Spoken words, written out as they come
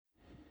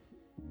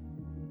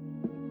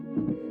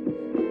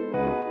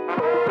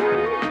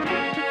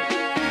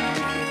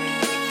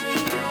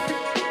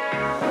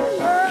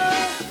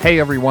Hey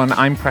everyone,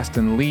 I'm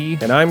Preston Lee.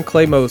 And I'm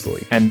Clay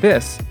Mosley. And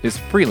this is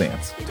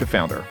Freelance to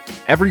Founder.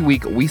 Every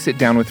week, we sit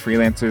down with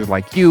freelancers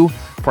like you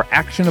for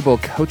actionable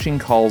coaching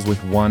calls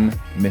with one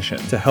mission: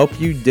 to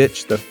help you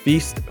ditch the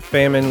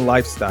feast-famine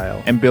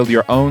lifestyle and build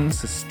your own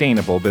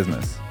sustainable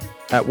business.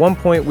 At one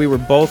point, we were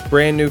both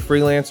brand new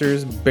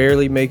freelancers,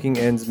 barely making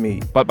ends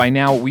meet. But by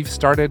now, we've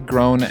started,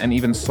 grown, and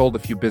even sold a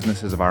few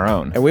businesses of our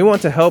own. And we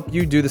want to help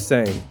you do the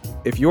same.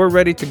 If you're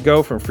ready to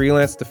go from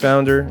freelance to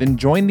founder, then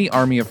join the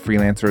army of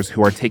freelancers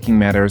who are taking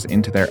matters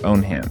into their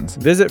own hands.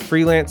 Visit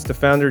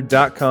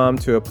freelancetofounder.com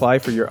to apply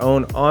for your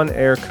own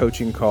on-air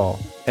coaching call.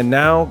 And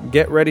now,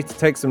 get ready to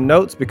take some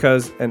notes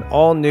because an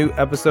all-new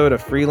episode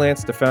of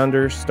Freelance to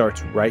Founder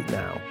starts right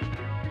now.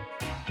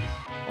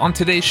 On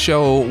today's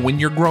show, when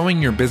you're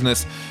growing your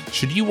business,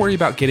 should you worry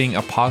about getting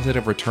a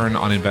positive return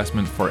on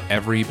investment for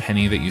every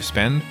penny that you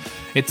spend?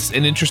 It's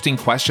an interesting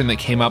question that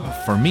came up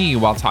for me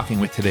while talking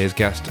with today's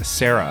guest,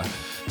 Sarah.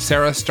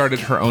 Sarah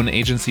started her own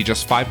agency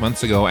just 5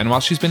 months ago, and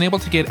while she's been able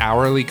to get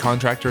hourly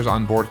contractors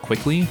on board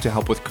quickly to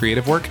help with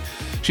creative work,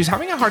 she's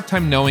having a hard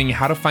time knowing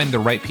how to find the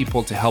right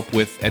people to help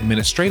with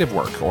administrative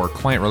work or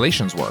client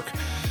relations work.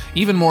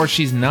 Even more,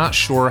 she's not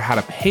sure how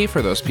to pay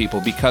for those people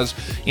because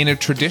in a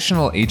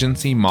traditional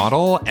agency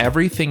model,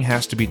 everything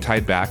has to be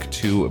tied back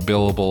to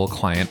billable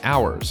client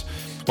hours.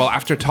 Well,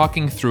 after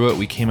talking through it,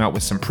 we came out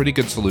with some pretty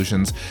good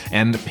solutions.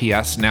 And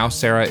P.S., now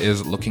Sarah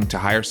is looking to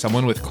hire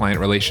someone with client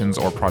relations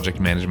or project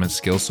management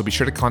skills. So be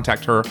sure to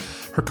contact her.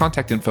 Her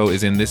contact info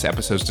is in this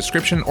episode's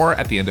description or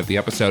at the end of the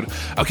episode.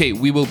 Okay,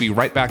 we will be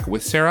right back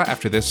with Sarah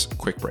after this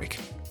quick break.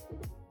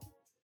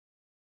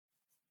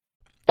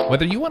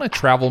 Whether you want to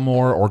travel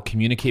more or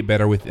communicate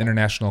better with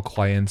international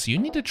clients, you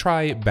need to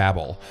try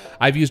Babbel.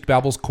 I've used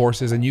Babbel's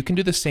courses, and you can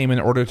do the same in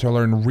order to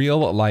learn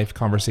real-life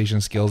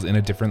conversation skills in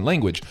a different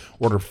language.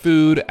 Order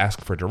food,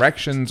 ask for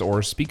directions,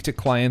 or speak to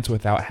clients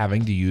without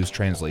having to use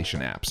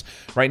translation apps.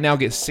 Right now,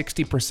 get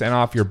 60%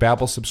 off your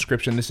Babbel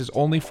subscription. This is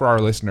only for our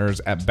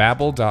listeners at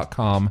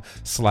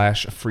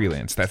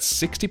babbel.com/freelance. That's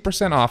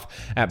 60% off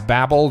at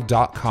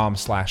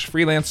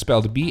babbel.com/freelance,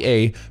 spelled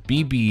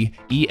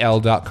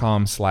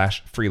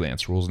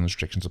BABBEL.com/freelance. Rules and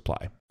restrictions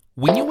apply.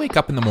 When you wake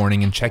up in the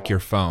morning and check your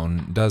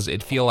phone, does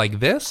it feel like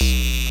this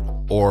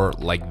or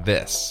like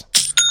this?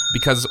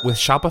 Because with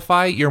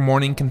Shopify, your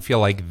morning can feel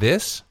like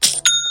this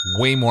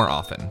way more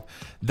often.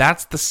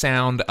 That's the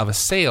sound of a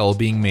sale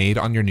being made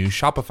on your new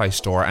Shopify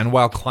store. And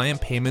while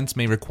client payments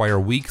may require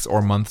weeks or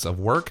months of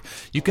work,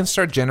 you can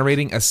start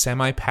generating a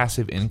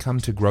semi-passive income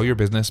to grow your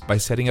business by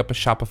setting up a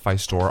Shopify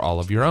store all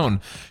of your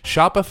own.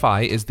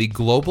 Shopify is the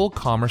global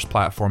commerce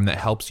platform that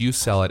helps you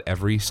sell at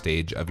every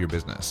stage of your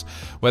business.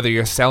 Whether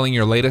you're selling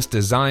your latest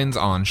designs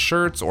on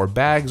shirts or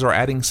bags or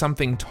adding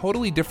something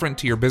totally different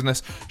to your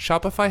business,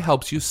 Shopify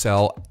helps you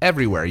sell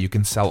everywhere. You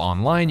can sell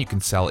online, you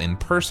can sell in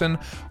person,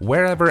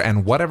 wherever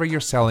and whatever you're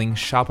selling,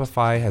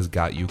 Shopify has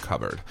got you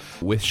covered.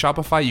 With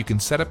Shopify, you can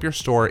set up your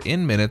store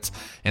in minutes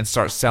and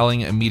start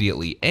selling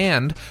immediately.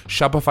 And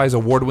Shopify's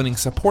award-winning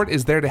support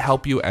is there to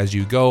help you as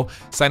you go.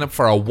 Sign up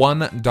for a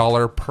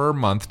 $1 per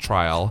month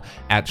trial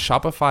at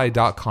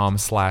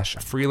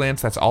shopify.com/freelance.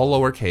 That's all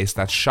lowercase.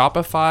 That's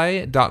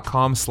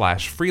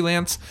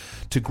shopify.com/freelance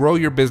to grow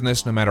your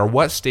business no matter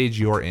what stage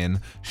you're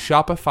in.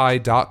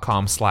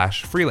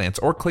 Shopify.com/freelance,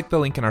 or click the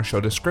link in our show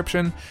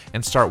description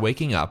and start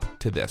waking up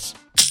to this.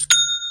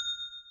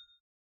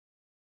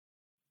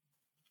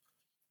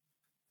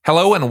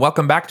 Hello and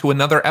welcome back to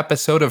another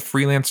episode of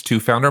Freelance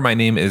to Founder. My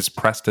name is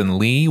Preston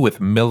Lee with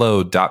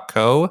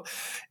Millo.co.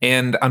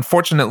 And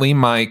unfortunately,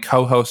 my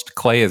co-host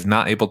Clay is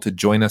not able to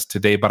join us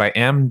today, but I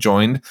am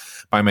joined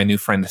by my new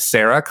friend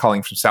Sarah,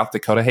 calling from South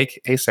Dakota.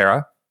 Hey,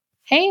 Sarah.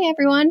 Hey,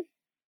 everyone.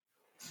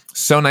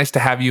 So nice to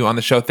have you on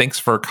the show. Thanks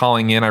for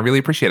calling in. I really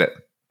appreciate it.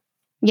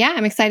 Yeah,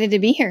 I'm excited to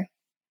be here.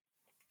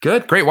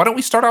 Good, great. Why don't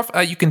we start off?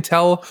 You can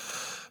tell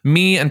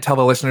me and tell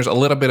the listeners a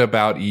little bit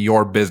about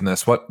your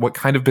business. What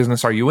kind of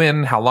business are you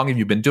in? How long have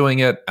you been doing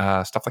it?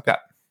 Stuff like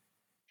that.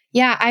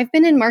 Yeah, I've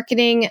been in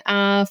marketing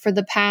for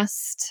the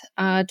past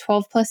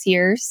 12 plus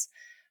years,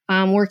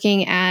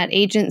 working at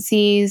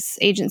agency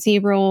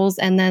roles,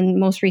 and then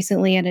most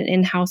recently at an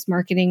in-house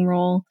marketing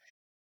role.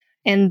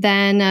 And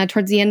then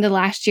towards the end of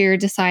last year,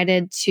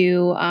 decided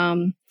to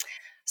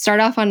start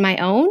off on my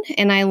own,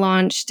 and I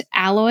launched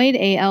Alloyed,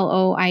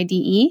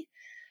 Aloide.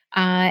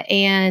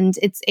 And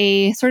it's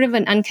a sort of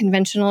an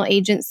unconventional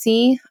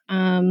agency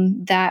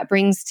that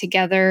brings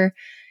together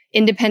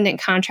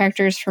independent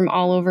contractors from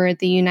all over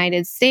the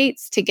United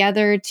States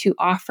together to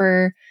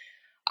offer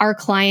our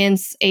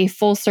clients a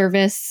full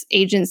service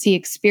agency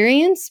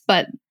experience,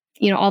 but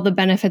all the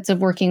benefits of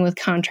working with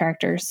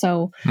contractors.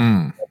 So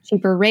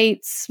cheaper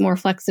rates, more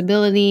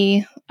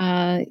flexibility,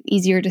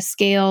 easier to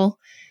scale,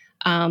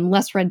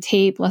 less red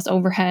tape, less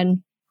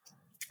overhead.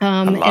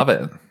 I love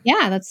it.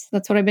 Yeah, that's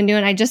what I've been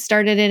doing. I just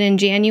started it in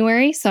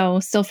January, so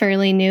still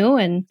fairly new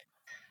and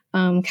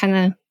kind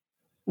of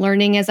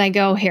learning as I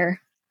go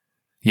here.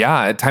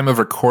 Yeah, at time of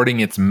recording,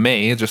 it's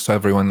May, just so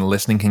everyone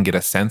listening can get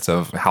a sense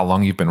of how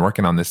long you've been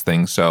working on this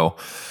thing. So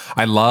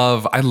I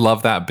love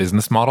that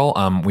business model.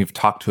 We've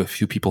talked to a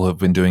few people who have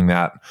been doing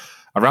that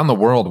around the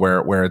world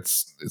where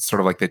it's sort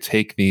of like they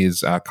take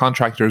these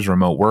contractors,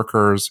 remote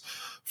workers,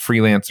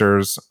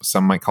 freelancers,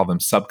 some might call them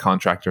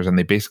subcontractors, and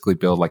they basically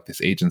build like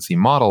this agency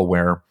model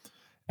where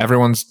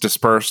everyone's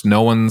dispersed,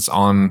 no one's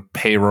on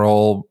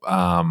payroll,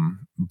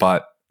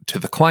 but to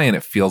the client,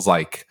 it feels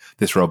like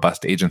this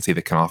robust agency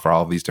that can offer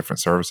all of these different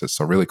services.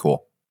 So really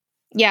cool.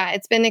 Yeah,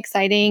 it's been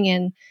exciting.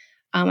 And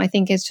I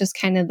think it's just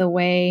kind of the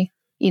way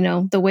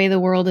the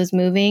world is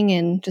moving,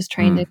 and just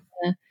trying to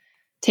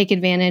take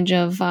advantage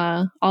of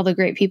all the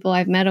great people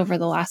I've met over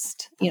the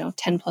last,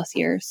 10 plus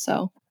years.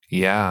 So,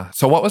 yeah.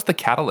 So what was the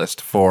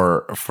catalyst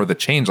for the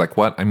change? Like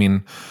I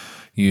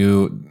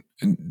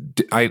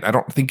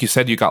don't think you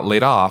said you got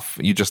laid off.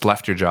 You just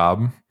left your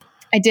job.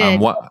 I did.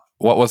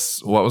 What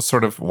was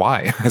sort of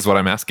why is what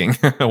I'm asking.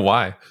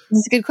 Why?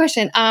 That's a good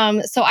question.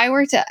 So I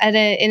worked in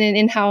an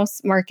in-house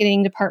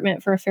marketing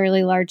department for a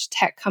fairly large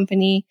tech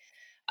company.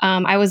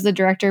 I was the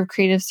director of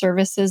creative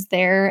services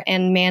there,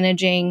 and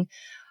managing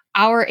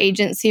our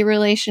agency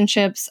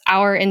relationships,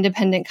 our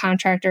independent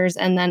contractors,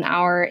 and then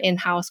our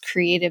in-house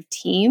creative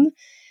team.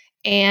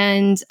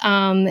 And,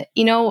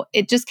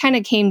 it just kind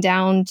of came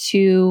down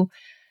to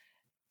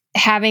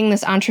having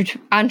this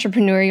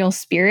entrepreneurial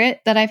spirit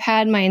that I've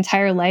had my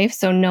entire life.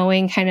 So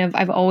knowing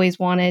I've always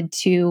wanted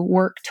to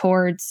work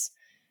towards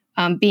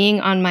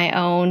being on my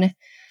own.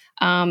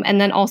 And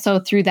then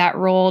also through that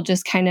role,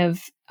 just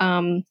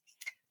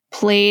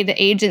played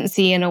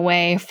agency in a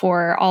way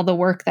for all the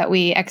work that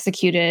we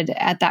executed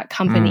at that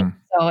company.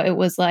 So it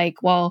was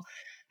like, well,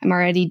 I'm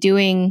already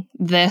doing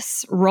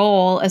this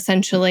role.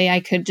 Essentially, I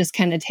could just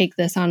kind of take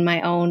this on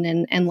my own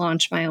and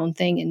launch my own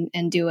thing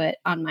and do it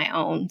on my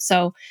own.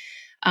 So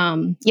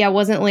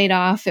wasn't laid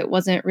off. It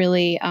wasn't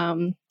really,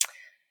 out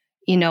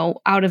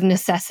of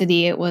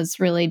necessity. It was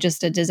really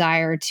just a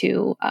desire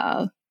to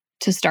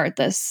start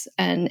this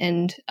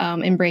and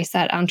embrace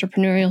that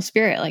entrepreneurial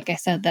spirit. Like I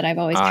said, that I've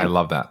always. I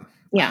love that.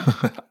 Yeah.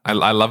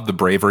 I love the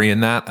bravery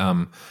in that.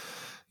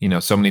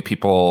 So many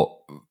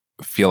people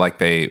feel like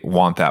they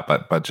want that,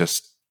 but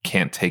just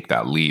can't take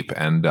that leap.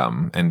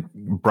 And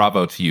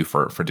bravo to you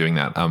for doing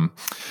that.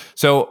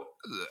 So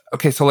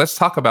let's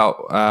talk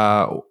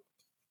about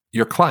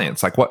your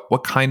clients. Like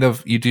what kind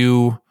of you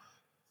do?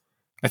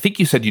 I think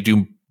you said you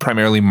do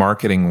primarily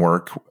marketing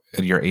work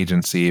at your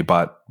agency,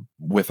 but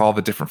with all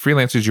the different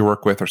freelancers you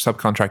work with or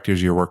subcontractors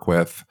you work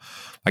with,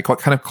 like what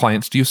kind of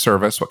clients do you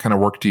service? What kind of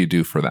work do you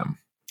do for them?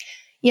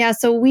 Yeah,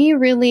 so we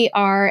really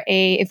are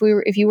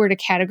if you were to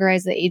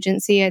categorize the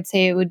agency, I'd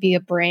say it would be a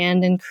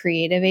brand and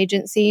creative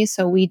agency.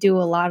 So we do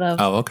a lot of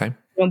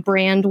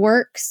brand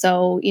work.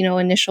 So,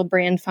 initial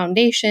brand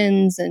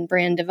foundations and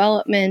brand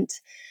development,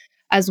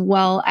 as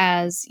well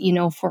as,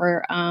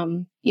 for,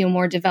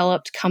 more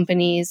developed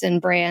companies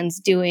and brands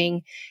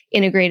doing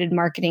integrated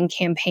marketing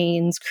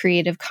campaigns,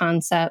 creative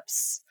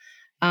concepts,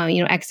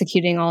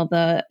 executing all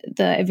the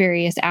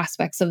various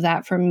aspects of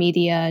that, from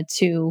media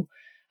to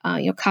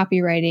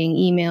copywriting,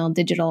 email,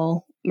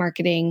 digital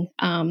marketing.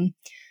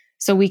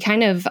 So we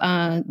kind of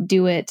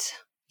do it,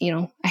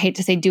 I hate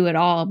to say do it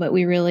all, but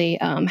we really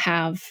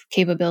have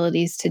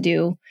capabilities to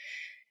do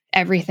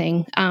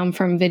everything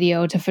from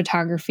video to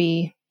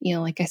photography,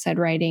 like I said,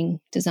 writing,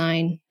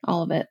 design,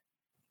 all of it.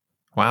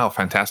 Wow,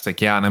 fantastic.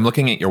 Yeah. And I'm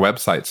looking at your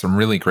website, some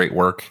really great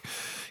work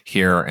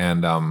here,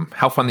 and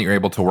how fun that you're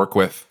able to work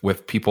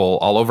with people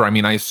all over. I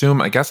mean, I assume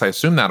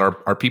that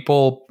are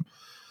people...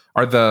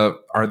 Are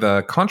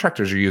the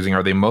contractors you're using,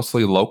 are they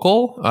mostly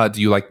local?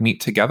 Do you meet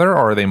together,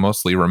 or are they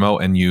mostly remote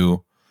and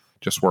you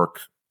just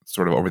work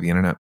sort of over the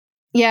internet?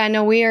 Yeah,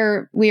 no, we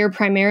are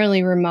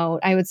primarily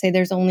remote. I would say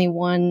there's only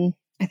one,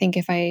 I think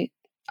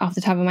off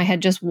the top of my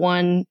head, just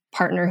one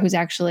partner who's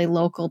actually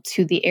local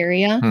to the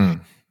area.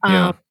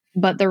 Yeah.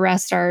 But the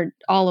rest are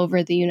all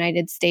over the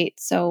United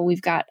States. So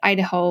we've got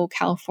Idaho,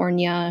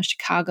 California,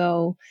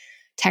 Chicago,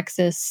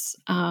 Texas,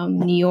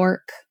 New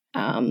York.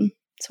 So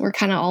we're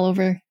kind of all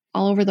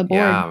over the board.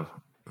 Yeah,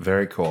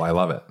 very cool. I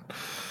love it.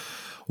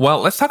 Well,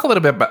 let's talk a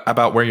little bit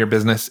about where your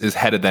business is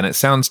headed then. It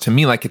sounds to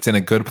me like it's in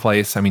a good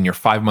place. I mean, you're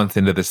 5 months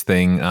into this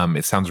thing.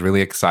 It sounds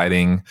really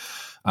exciting.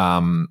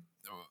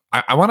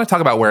 I want to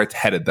talk about where it's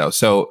headed, though.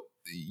 So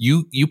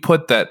you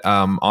put that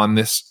on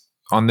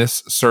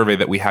this survey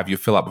that we have you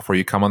fill out before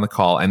you come on the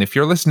call. And if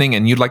you're listening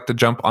and you'd like to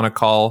jump on a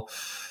call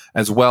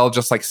as well,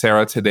 just like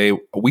Sarah today,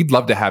 we'd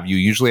love to have you.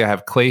 Usually I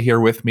have Clay here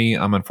with me.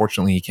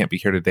 Unfortunately, he can't be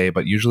here today,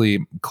 but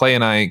usually Clay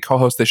and I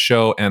co-host this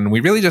show, and we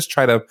really just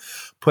try to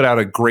put out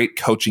a great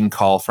coaching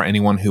call for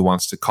anyone who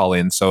wants to call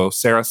in. So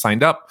Sarah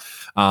signed up.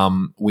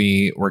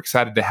 We were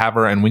excited to have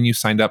her. And when you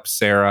signed up,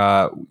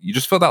 Sarah, you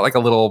just filled out like a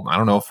little,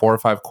 4 or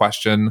 5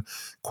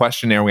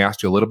 questionnaire. We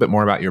asked you a little bit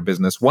more about your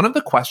business. One of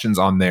the questions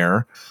on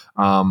there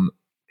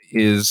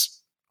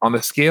is on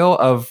the scale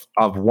of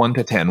 1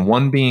 to 10,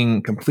 1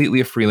 being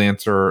completely a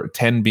freelancer,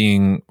 10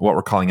 being what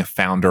we're calling a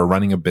founder,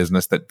 running a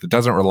business that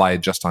doesn't rely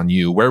just on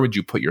you, where would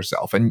you put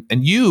yourself? And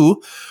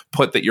you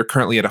put that you're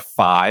currently at a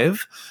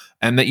 5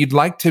 and that you'd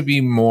like to be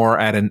more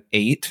at an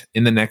 8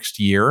 in the next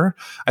year.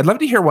 I'd love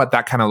to hear what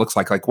that kind of looks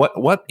like. Like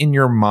what in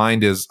your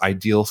mind is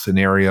ideal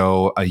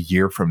scenario a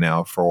year from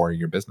now for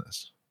your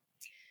business?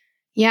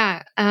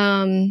 Yeah.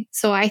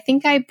 So I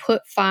think I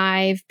put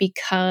 5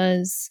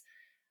 because,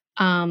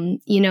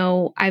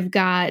 I've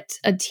got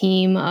a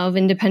team of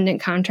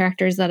independent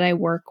contractors that I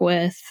work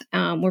with.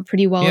 We're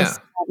pretty well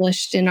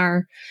established in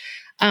our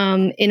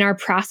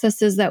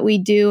processes that we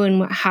do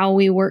and how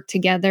we work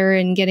together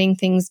and getting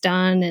things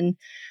done. And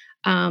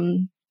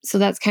so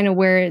that's kind of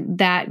where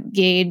that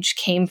gauge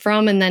came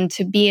from. And then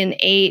to be an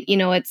 8,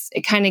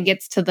 it kind of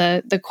gets to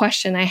the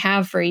question I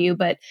have for you,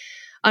 but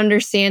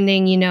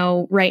understanding,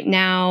 right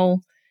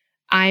now,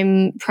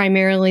 I'm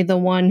primarily the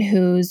one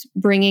who's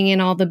bringing in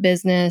all the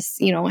business,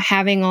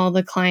 having all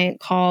the client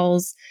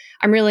calls.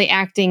 I'm really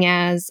acting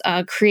as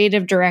a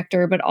creative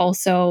director, but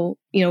also,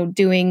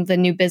 doing the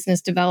new business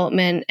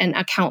development and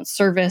account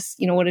service,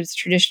 what is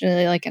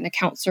traditionally like an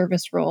account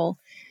service role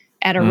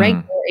at a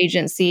regular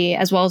agency,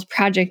 as well as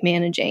project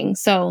managing.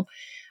 So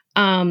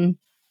I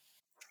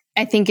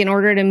think in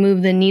order to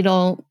move the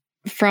needle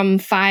from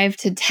 5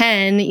 to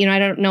 10, I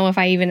don't know if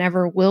I even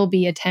ever will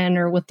be a 10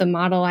 or with the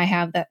model I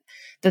have that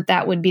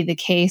would be the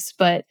case.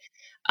 But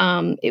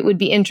it would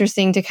be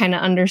interesting to kind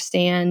of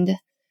understand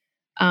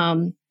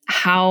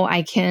how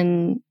I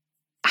can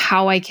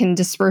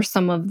disperse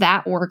some of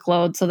that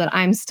workload so that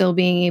I'm still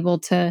being able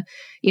to,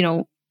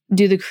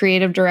 do the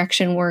creative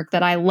direction work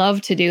that I love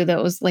to do.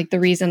 That was like the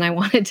reason I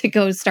wanted to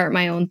go start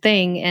my own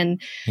thing.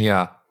 And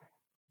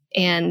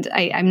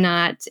I'm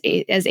not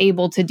as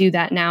able to do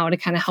that now to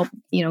kind of help,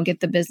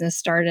 get the business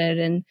started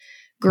and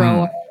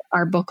grow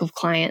our book of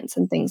clients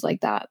and things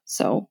like that.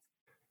 So.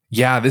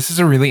 Yeah, this is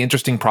a really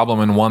interesting problem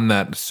and one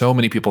that so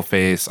many people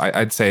face.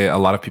 I'd say a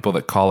lot of people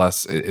that call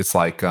us, it's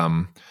like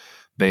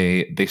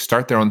they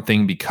start their own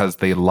thing because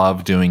they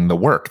love doing the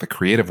work, the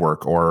creative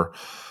work, or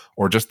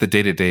just the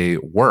day-to-day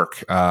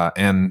work.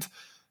 And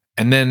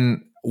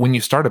then when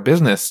you start a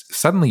business,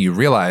 suddenly you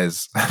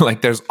realize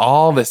like there's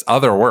all this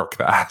other work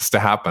that has to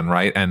happen,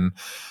 right? And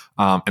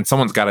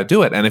someone's got to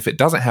do it. And if it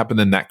doesn't happen,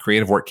 then that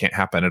creative work can't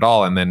happen at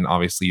all. And then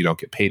obviously you don't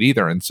get paid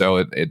either. And so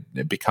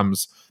it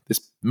becomes this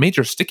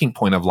major sticking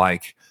point of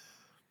like,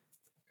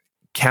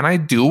 can I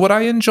do what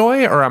I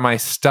enjoy, or am I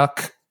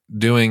stuck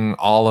doing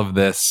all of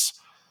this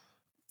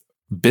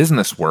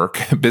business work,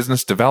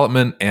 business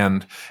development?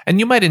 And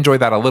you might enjoy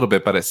that a little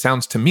bit, but it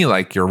sounds to me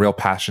like your real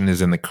passion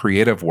is in the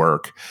creative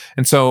work.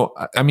 And so,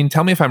 I mean,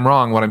 tell me if I'm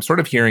wrong. What I'm sort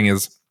of hearing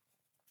is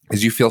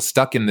you feel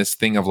stuck in this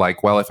thing of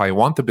like, well, if I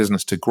want the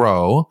business to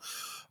grow,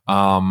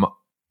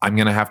 I'm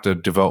going to have to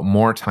devote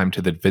more time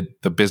to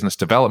the business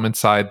development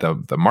side,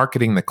 the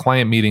marketing, the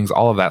client meetings,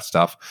 all of that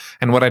stuff.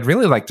 And what I'd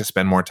really like to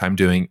spend more time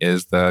doing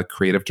is the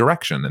creative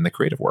direction and the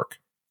creative work.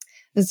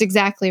 That's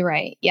exactly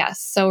right. Yes.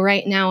 So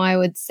right now I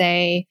would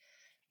say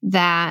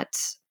that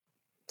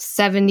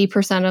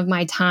 70% of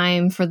my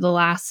time for the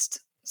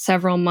last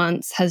several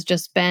months has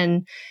just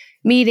been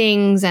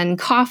meetings and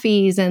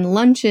coffees and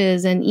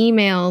lunches and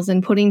emails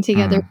and putting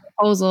together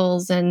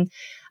proposals. And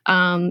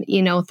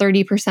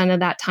 30% of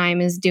that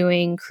time is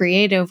doing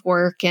creative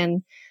work.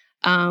 And,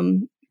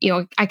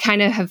 I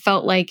kind of have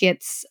felt like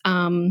it's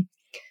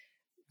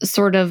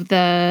sort of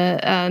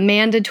the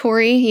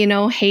mandatory,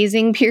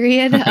 hazing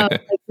period of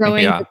like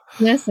growing the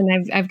business.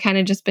 And I've kind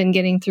of just been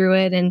getting through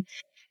it. And,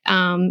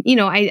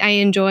 I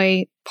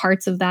enjoy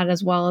parts of that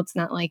as well. It's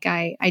not like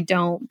I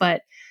don't,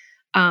 but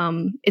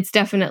it's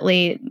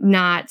definitely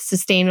not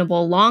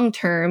sustainable long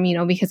term,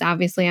 because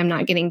obviously I'm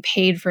not getting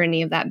paid for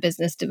any of that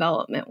business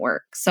development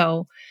work.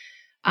 So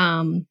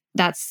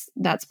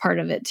that's part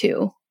of it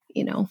too,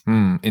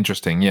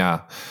 Interesting.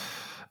 Yeah.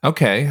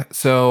 Okay.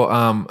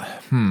 So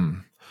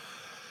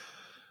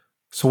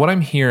so what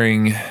I'm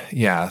hearing,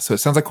 so it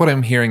sounds like what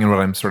I'm hearing and what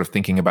I'm sort of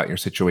thinking about your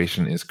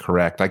situation is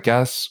correct. I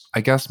guess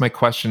my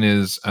question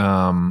is,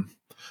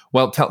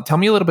 well, tell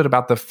me a little bit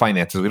about the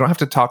finances. We don't have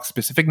to talk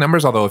specific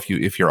numbers, although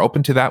if you're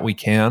open to that, we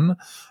can.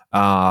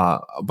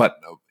 But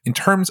in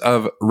terms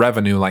of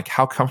revenue, like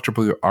how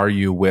comfortable are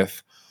you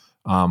with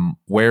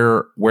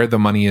where the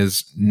money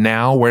is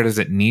now? Where does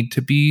it need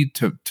to be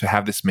to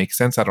have this make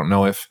sense? I don't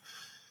know if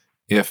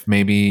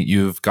maybe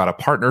you've got a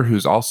partner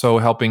who's also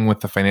helping with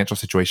the financial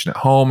situation at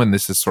home, and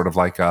this is sort of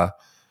like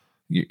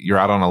you're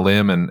out on a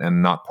limb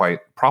and not quite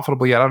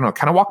profitable yet. I don't know.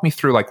 Kind of walk me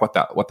through like what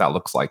that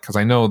looks like, because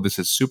I know this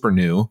is super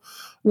new.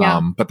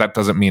 Yeah. But that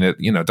doesn't mean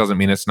doesn't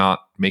mean it's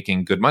not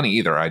making good money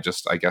either. I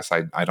guess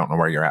I don't know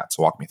where you're at.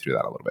 So walk me through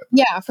that a little bit.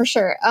 Yeah, for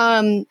sure.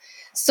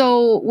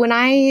 So when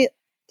I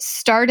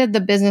started the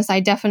business, I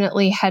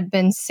definitely had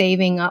been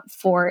saving up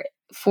for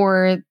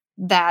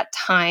that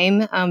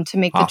time to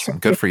make awesome.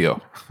 Good for you.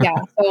 Yeah.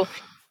 So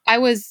I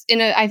was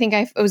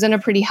I was in a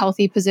pretty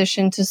healthy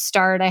position to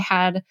start. I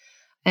had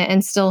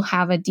and still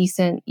have a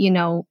decent,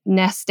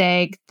 nest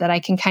egg that I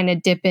can kind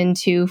of dip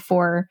into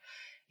for,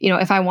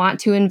 if I want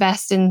to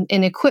invest in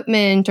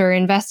equipment or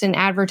invest in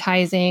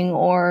advertising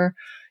or,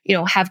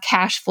 have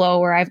cash flow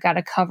where I've got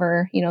to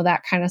cover,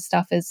 that kind of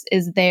stuff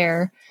is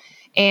there.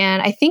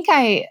 And I think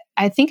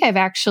I've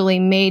actually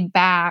made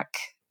back,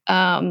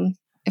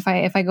 if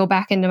I go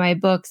back into my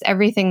books,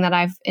 everything that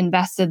I've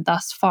invested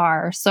thus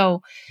far.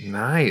 So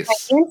nice.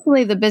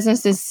 financially, the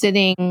business is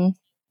sitting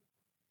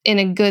in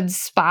a good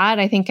spot.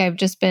 I think I've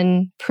just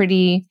been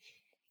pretty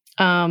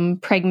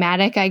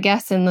pragmatic, I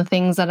guess, in the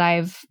things that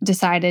I've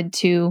decided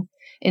to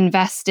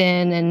invest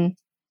in and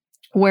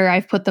where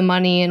I've put the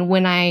money. And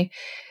when I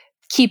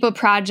keep a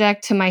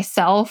project to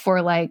myself, or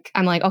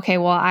I'm like, okay,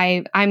 well,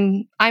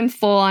 I'm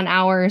full on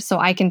hours, so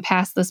I can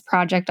pass this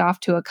project off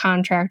to a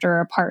contractor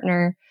or a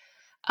partner.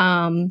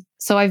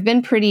 So I've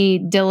been pretty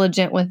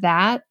diligent with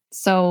that.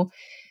 So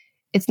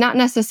it's not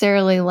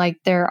necessarily like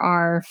there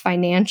are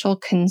financial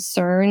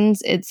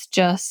concerns. It's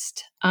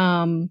just,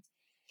 I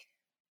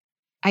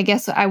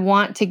guess I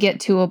want to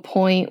get to a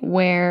point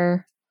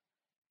where,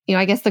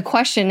 I guess the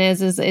question is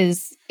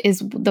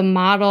the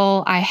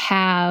model I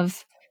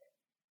have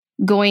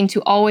going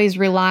to always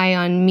rely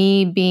on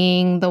me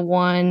being the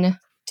one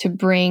to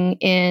bring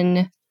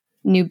in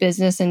new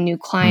business and new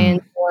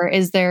clients, or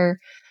is there,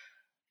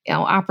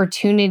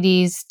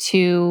 opportunities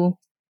to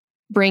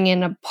bring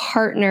in a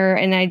partner?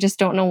 And I just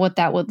don't know what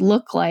that would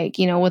look like,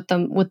 with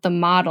the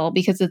model,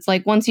 because it's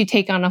like once you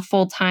take on a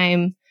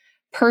full-time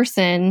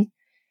person,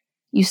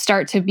 you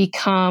start to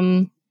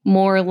become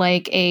more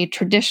like a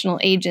traditional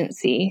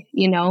agency,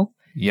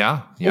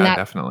 Yeah,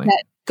 definitely.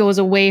 That goes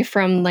away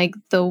from like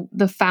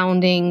the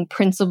founding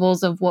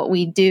principles of what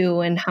we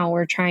do and how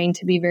we're trying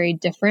to be very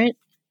different.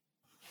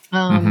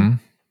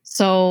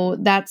 So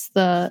that's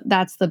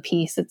the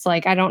piece. It's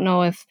like, I don't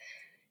know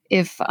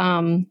if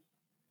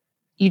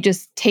you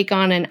just take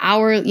on an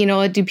hour,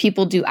 do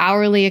people do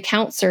hourly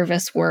account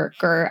service work?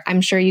 Or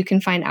I'm sure you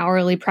can find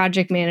hourly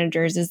project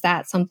managers. Is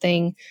that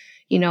something,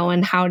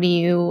 and how do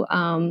you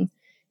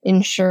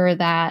ensure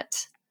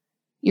that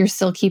you're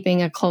still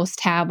keeping a close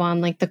tab on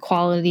like the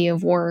quality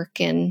of work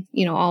and,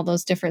 all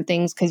those different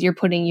things, because you're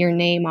putting your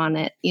name on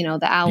it, the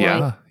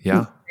Alloy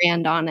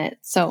brand on it.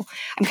 So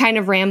I'm kind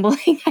of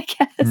rambling, I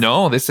guess.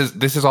 No, this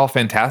is all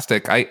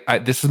fantastic. I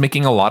this is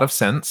making a lot of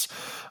sense.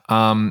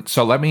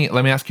 So let me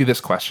ask you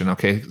this question.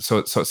 Okay. So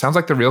it sounds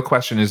like the real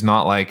question is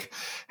not like,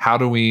 how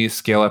do we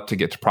scale up to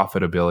get to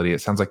profitability?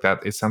 It sounds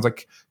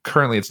like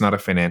currently it's not a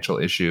financial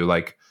issue.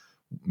 Like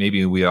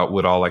maybe we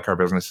would all like our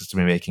businesses to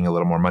be making a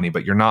little more money,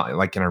 but you're not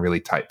like in a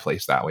really tight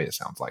place that way, it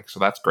sounds like. So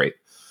that's great.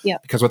 Yeah.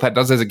 Because what that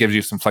does is it gives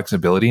you some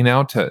flexibility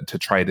now to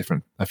try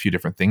a few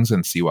different things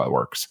and see what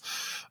works.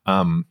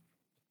 And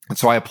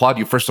so I applaud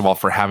you, first of all,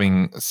 for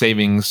having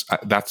savings.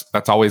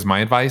 That's always my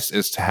advice,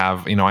 is to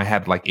have, I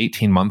had like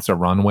 18 months of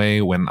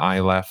runway when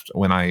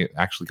I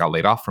actually got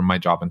laid off from my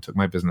job and took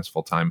my business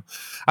full time.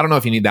 I don't know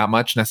if you need that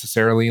much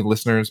necessarily,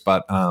 listeners,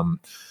 but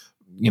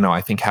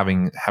I think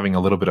having a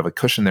little bit of a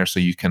cushion there so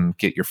you can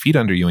get your feet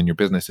under you in your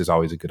business is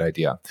always a good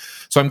idea.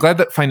 So I'm glad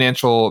that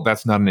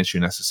that's not an issue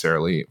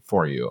necessarily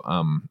for you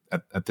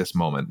at this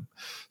moment.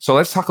 So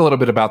let's talk a little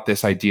bit about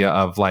this idea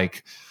of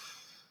like,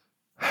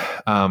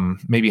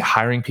 maybe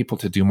hiring people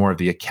to do more of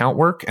the account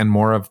work and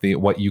more of the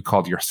what you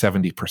called your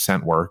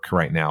 70% work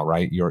right now,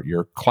 right?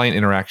 Your client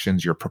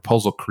interactions, your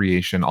proposal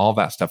creation, all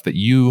that stuff that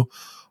you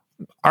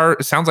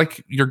it sounds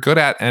like you're good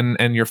at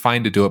and you're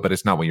fine to do it, but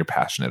it's not what you're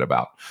passionate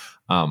about.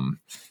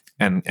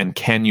 And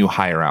can you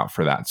hire out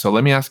for that? So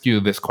let me ask you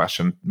this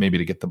question, maybe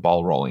to get the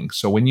ball rolling.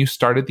 So when you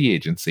started the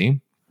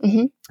agency,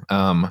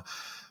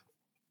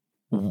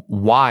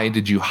 why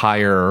did you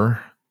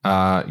hire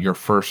your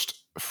first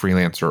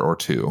freelancer or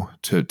two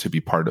to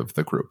be part of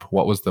the group?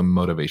 What was the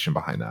motivation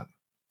behind that?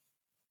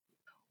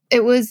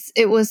 It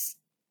was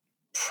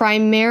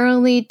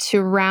primarily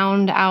to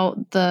round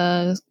out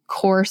the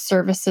core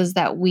services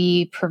that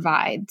we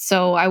provide.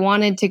 So I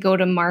wanted to go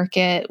to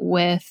market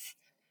with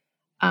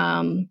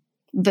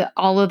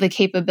all of the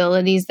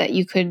capabilities that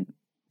you could,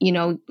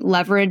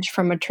 leverage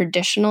from a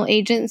traditional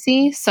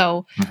agency.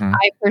 So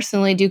I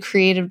personally do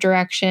creative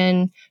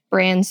direction,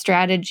 brand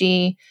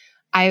strategy.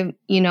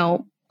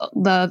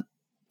 The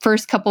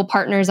first couple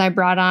partners I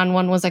brought on,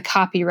 one was a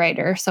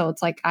copywriter. So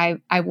it's like,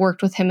 I've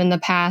worked with him in the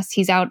past.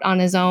 He's out on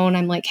his own.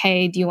 I'm like,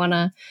 hey, do you want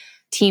to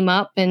team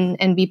up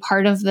and be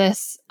part of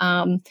this?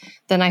 Then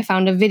I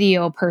found a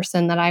video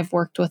person that I've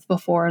worked with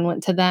before and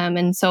went to them.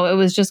 And so it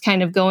was just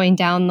kind of going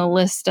down the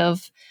list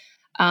of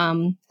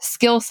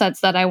skill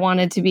sets that I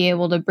wanted to be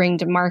able to bring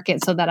to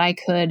market so that I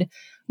could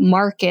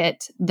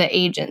market the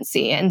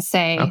agency and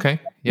say, okay,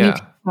 yeah, you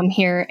can come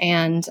here.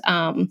 And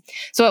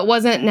so it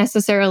wasn't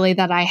necessarily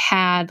that I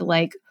had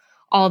like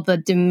all the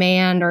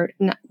demand or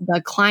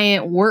the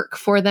client work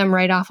for them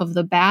right off of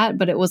the bat,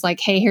 but it was like,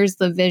 hey, here's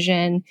the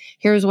vision.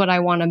 Here's what I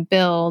want to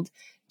build.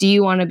 Do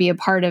you want to be a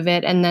part of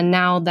it? And then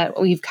now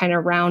that we've kind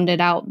of rounded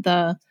out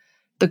the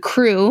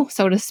crew,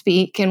 so to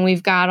speak, and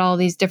we've got all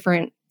these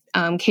different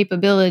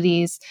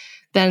capabilities,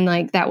 then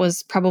like that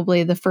was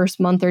probably the first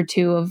month or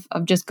two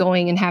of just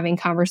going and having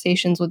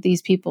conversations with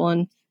these people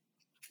and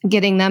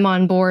getting them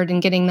on board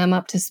and getting them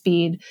up to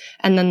speed.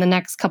 And then the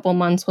next couple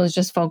months was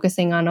just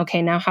focusing on,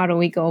 okay, now how do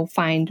we go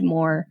find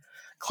more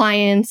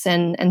clients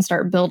and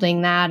start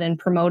building that and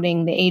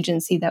promoting the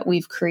agency that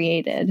we've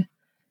creaed,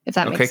 if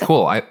that makes sense. Okay,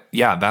 cool.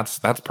 That's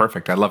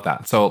perfect. I love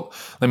that. So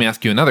let me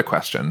ask you another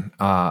question.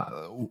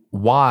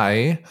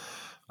 Why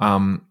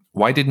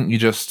didn't you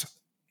just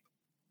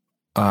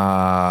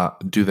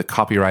do the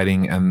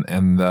copywriting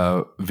and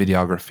the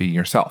videography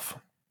yourself?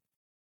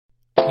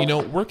 You know,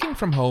 working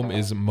from home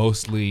is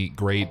mostly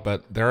great,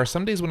 but there are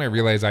some days when I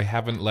realize I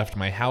haven't left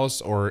my house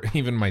or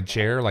even my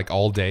chair like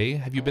all day.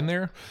 Have you been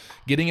there?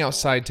 Getting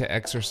outside to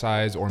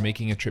exercise or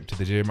making a trip to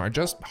the gym are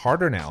just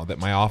harder now that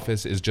my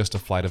office is just a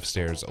flight of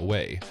stairs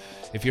away.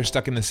 If you're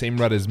stuck in the same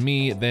rut as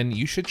me, then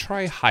you should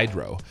try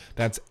Hydrow.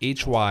 That's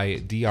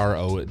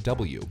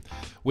HYDROW.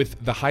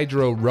 With the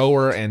Hydrow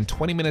rower and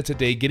 20 minutes a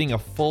day, getting a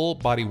full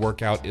body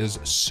workout is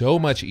so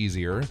much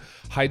easier.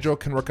 Hydrow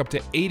can work up to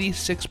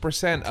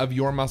 86% of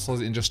your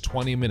muscles in just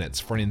 20 minutes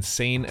for an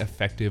insane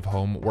effective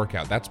home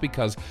workout. That's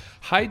because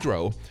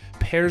Hydrow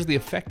pairs the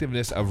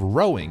effectiveness of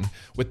rowing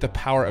with the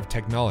power of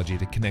technology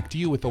to connect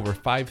you with over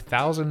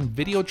 5,000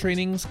 video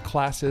trainings,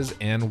 classes,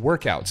 and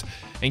workouts.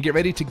 And get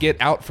ready to get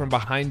out from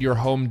behind your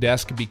home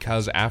desk,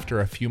 because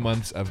after a few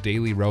months of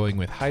daily rowing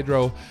with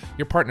Hydrow,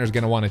 your partner's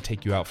going to want to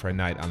take you out for a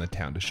night on the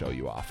town to show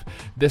you off.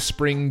 This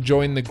spring,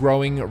 join the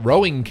growing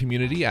rowing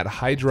community at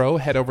Hydrow.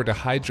 Head over to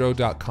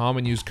hydrow.com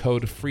and use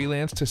code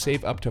FREELANCE to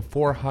save up to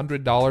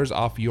 $400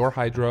 off your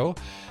Hydrow.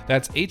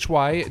 That's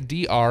HYDROW.com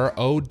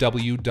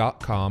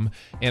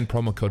and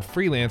promo code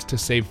FREELANCE to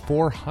save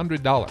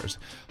 $400.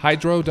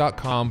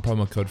 Hydrow.com,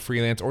 promo code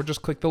FREELANCE, or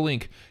just click the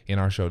link in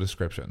our show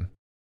description.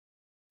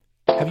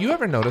 Have you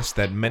ever noticed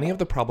that many of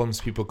the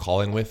problems people call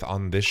in with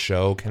on this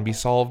show can be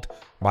solved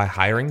by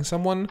hiring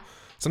someone?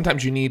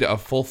 Sometimes you need a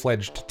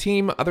full-fledged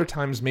team, other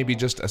times maybe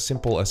just a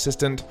simple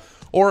assistant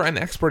or an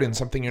expert in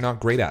something you're not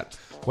great at.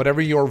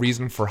 Whatever your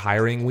reason for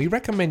hiring, we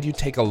recommend you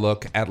take a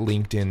look at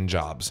LinkedIn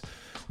Jobs.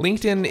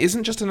 LinkedIn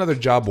isn't just another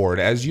job board.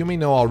 As you may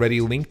know already,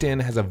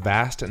 LinkedIn has a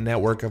vast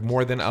network of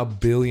more than 1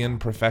 billion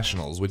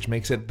professionals, which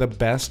makes it the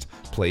best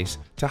place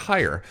to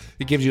hire.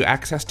 It gives you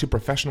access to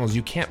professionals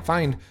you can't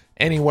find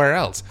anywhere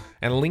else.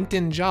 And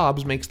LinkedIn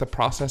Jobs makes the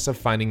process of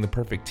finding the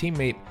perfect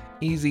teammate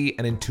easy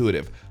and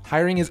intuitive.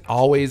 Hiring is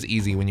always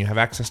easy when you have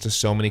access to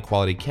so many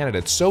quality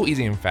candidates. So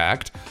easy, in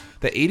fact,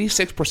 that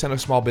 86% of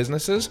small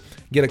businesses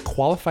get a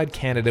qualified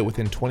candidate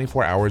within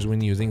 24 hours when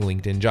using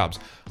LinkedIn Jobs.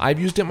 I've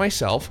used it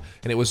myself,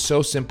 and it was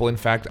so simple. In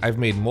fact, I've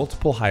made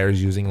multiple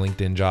hires using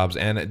LinkedIn Jobs.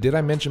 And did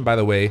I mention, by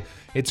the way,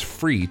 it's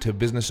free to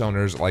business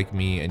owners like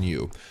me and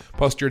you.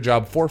 Post your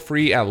job for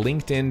free at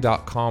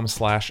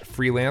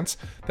linkedin.com/freelance.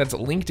 That's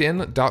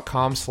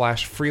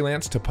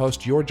linkedin.com/freelance to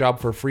post your job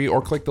for free,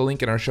 or click the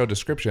link in our show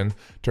description.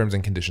 Terms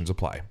and conditions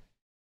apply.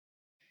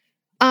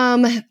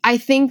 I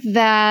think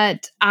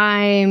that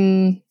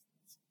I'm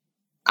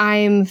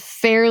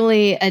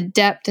fairly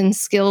adept and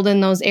skilled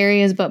in those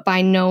areas, but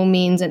by no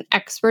means an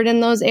expert in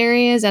those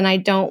areas. And I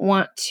don't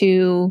want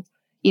to,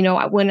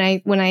 when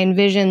I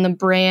envision the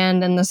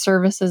brand and the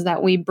services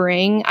that we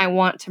bring, I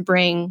want to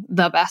bring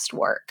the best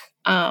work.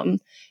 And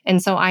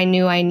so I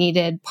knew I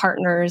needed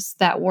partners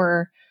that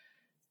were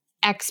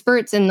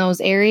experts in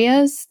those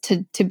areas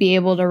to be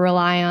able to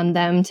rely on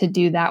them to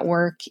do that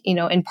work,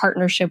 in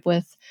partnership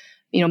with,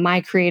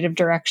 my creative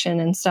direction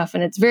and stuff.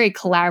 And it's very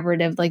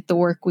collaborative. Like the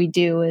work we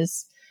do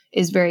is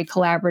very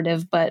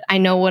collaborative, but I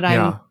know what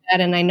I'm good at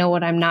and I know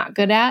what I'm not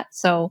good at.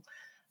 So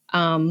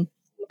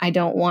I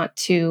don't want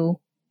to,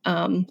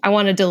 I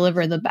want to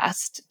deliver the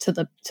best to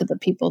the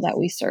people that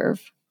we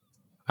serve.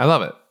 I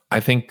love it. I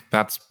think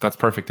that's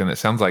perfect. And it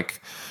sounds like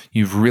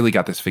you've really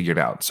got this figured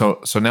out.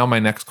 So now my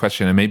next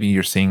question, and maybe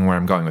you're seeing where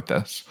I'm going with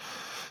this.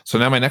 So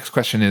now my next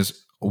question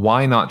is,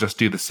 why not just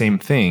do the same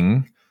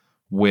thing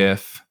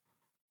with,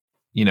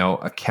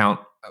 account,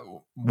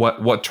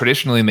 what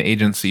traditionally in the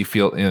agency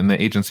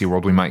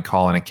world we might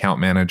call an account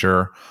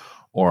manager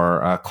or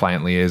a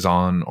client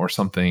liaison or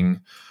something.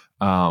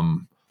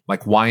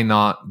 Like, why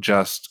not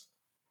just,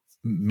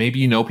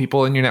 maybe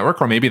people in your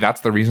network, or maybe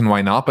that's the reason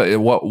why not, but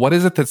what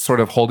is it that's sort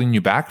of holding you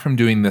back from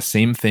doing the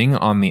same thing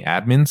on the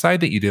admin side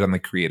that you did on the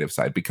creative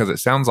side? Because it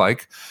sounds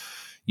like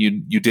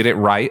you did it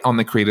right on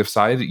the creative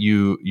side.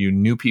 You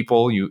knew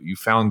people, you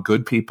found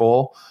good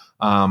people.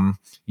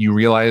 You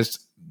realized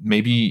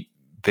maybe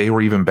they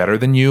were even better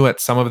than you at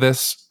some of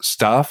this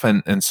stuff.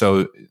 And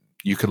so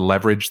you could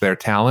leverage their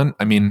talent.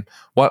 I mean,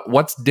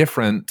 what's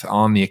different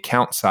on the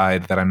account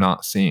side that I'm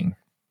not seeing?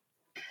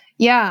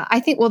 Yeah, I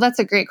think, that's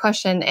a great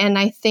question. And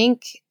I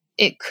think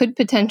it could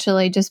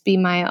potentially just be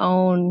my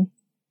own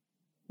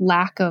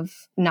lack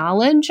of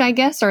knowledge, I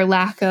guess, or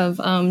lack of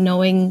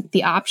knowing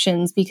the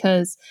options,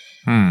 because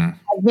I've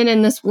been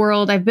in this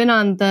world, I've been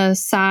on the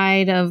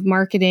side of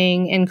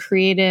marketing and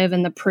creative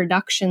and the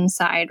production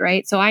side,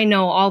 right? So I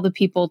know all the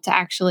people to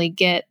actually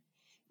get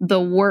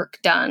the work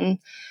done,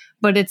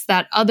 but it's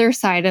that other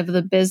side of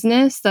the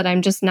business that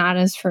I'm just not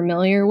as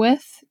familiar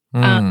with.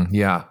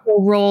 Yeah.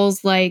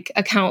 Roles like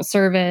account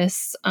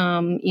service,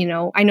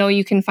 I know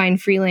you can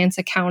find freelance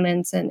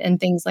accountants and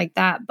things like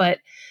that, but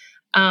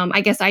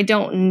I guess I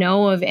don't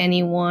know of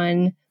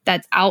anyone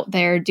that's out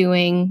there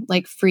doing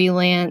like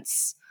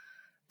freelance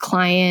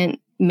client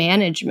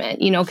management,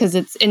 because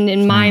it's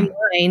in my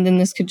mind, and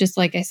this could just,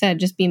 like I said,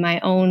 just be my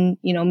own,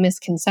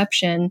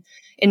 misconception.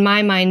 In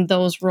my mind,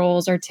 those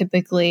roles are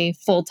typically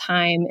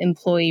full-time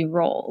employee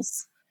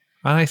roles.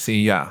 I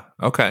see. Yeah.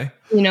 Okay.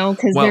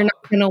 Because Well, they're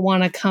not going to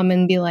want to come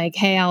and be like,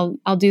 hey, I'll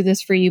do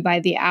this for you by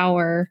the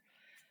hour.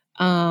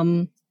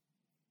 And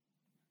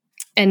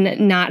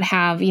not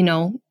have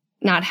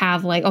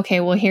like, okay,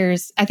 well,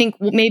 I think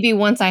maybe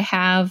once I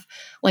have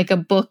like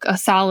a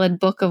solid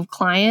book of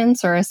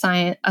clients or a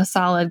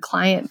solid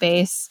client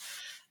base,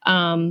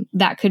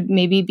 that could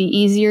maybe be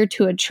easier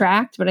to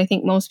attract. But I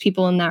think most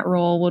people in that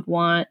role would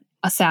want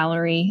a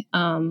salary,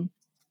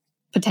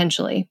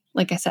 potentially.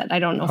 Like I said, I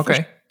don't know.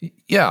 Okay.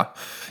 Yeah.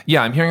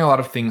 I'm hearing a lot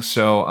of things.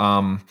 So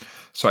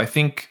I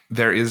think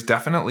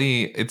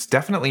it's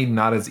definitely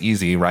not as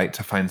easy, right,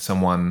 to find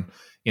someone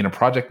in a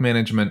project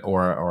management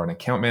or an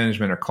account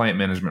management or client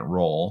management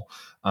role.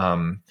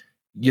 I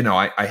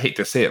hate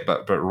to say it,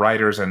 but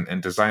writers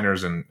and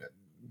designers and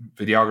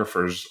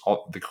videographers,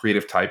 all the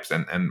creative types,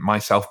 and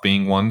myself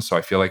being one, so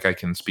I feel like I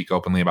can speak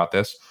openly about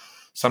this,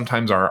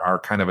 sometimes are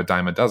kind of a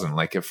dime a dozen.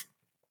 Like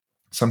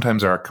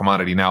sometimes are a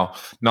commodity. Now,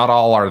 not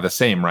all are the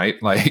same,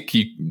 right? Like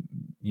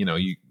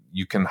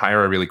you can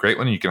hire a really great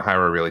one, you can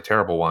hire a really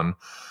terrible one.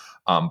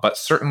 But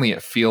certainly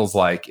it feels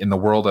like in the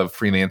world of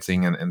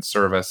freelancing and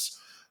service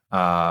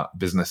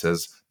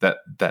businesses that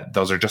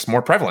those are just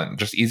more prevalent,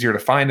 just easier to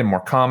find and more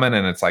common.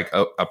 And it's like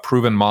a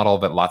proven model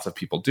that lots of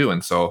people do.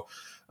 And so,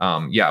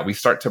 we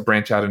start to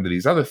branch out into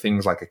these other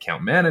things like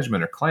account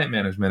management or client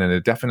management, and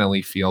it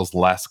definitely feels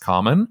less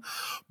common,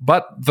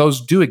 but those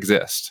do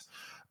exist.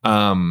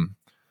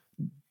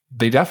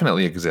 They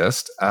definitely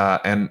exist,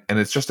 and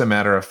it's just a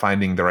matter of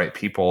finding the right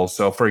people.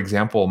 So, for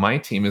example, my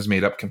team is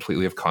made up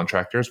completely of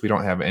contractors. We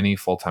don't have any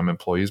full-time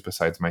employees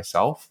besides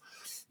myself.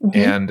 Mm-hmm.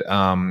 And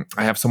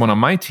I have someone on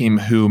my team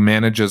who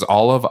manages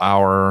all of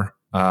our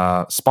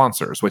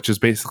sponsors, which is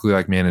basically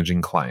like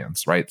managing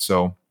clients, right?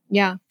 So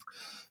yeah.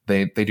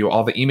 They do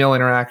all the email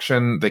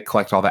interaction, they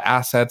collect all the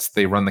assets,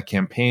 they run the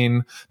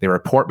campaign, they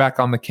report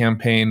back on the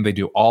campaign, they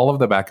do all of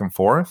the back and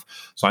forth.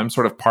 So I'm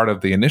sort of part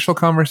of the initial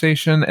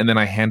conversation, and then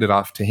I hand it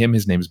off to him.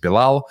 His name's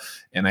Bilal,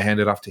 and I hand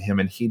it off to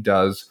him, and he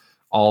does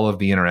all of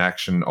the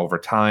interaction over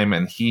time,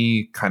 and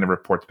he kind of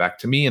reports back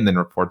to me and then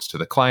reports to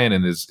the client,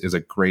 and is a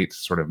great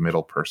sort of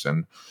middle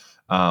person.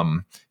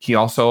 He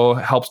also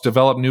helps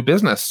develop new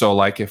business. So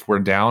like if we're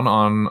down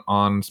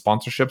on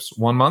sponsorships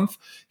one month,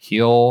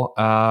 he'll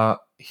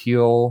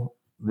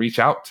reach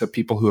out to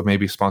people who have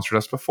maybe sponsored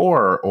us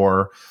before,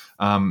 or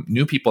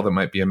new people that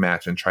might be a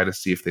match, and try to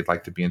see if they'd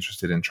like to be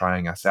interested in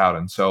trying us out.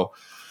 And so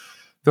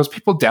those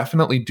people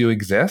definitely do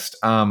exist.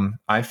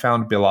 I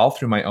found Bilal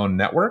through my own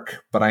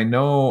network, but I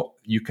know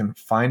you can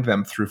find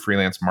them through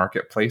freelance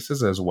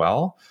marketplaces as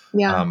well.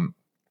 Yeah.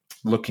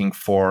 Looking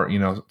for,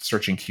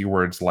 searching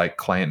keywords like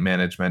client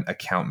management,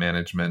 account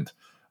management,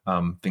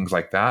 things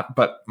like that.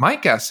 But my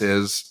guess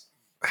is,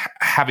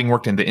 having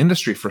worked in the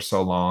industry for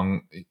so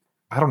long,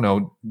 I don't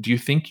know, do you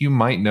think you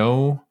might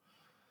know,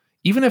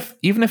 even if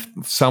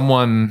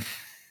someone,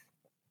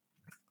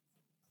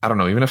 I don't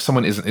know, even if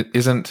someone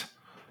isn't,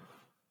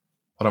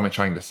 what am I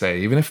trying to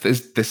say? Even if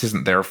this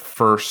isn't their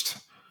first,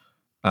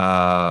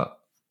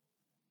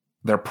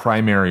 their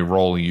primary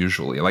role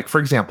usually. Like, for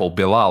example,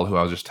 Bilal, who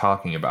I was just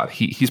talking about,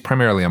 he's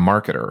primarily a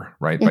marketer,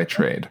 right, by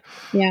trade.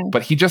 Yeah.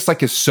 But he just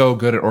is so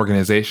good at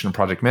organization and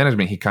project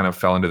management, he kind of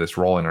fell into this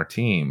role in our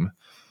team.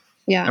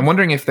 Yeah. I'm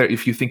wondering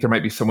if you think there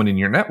might be someone in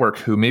your network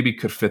who maybe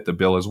could fit the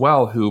bill as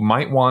well, who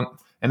might want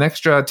an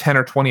extra 10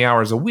 or 20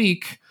 hours a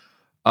week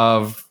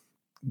of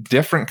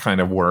different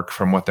kind of work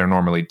from what they're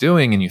normally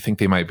doing, and you think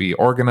they might be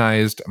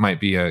organized, might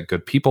be a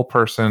good people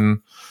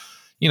person.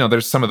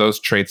 There's some of those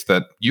traits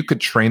that you could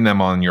train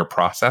them on your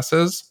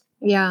processes.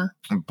 Yeah.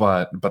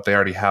 But they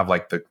already have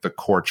like the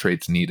core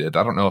traits needed.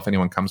 I don't know if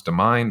anyone comes to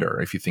mind,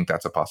 or if you think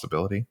that's a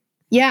possibility.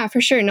 Yeah,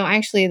 for sure. No,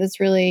 actually, that's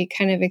really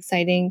kind of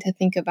exciting to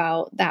think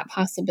about that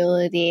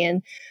possibility.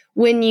 And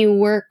when you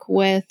work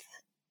with,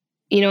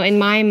 in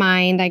my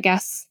mind, I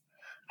guess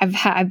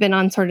I've been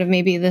on sort of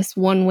maybe this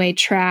one-way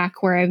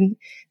track where I'm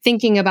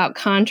thinking about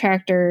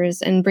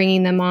contractors and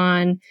bringing them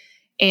on,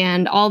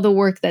 and all the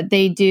work that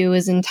they do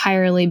is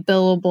entirely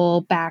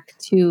billable back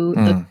to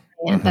the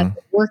client that's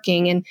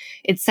working. And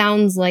it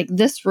sounds like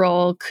this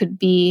role could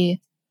be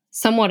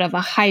somewhat of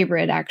a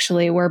hybrid,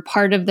 actually, where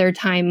part of their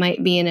time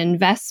might be an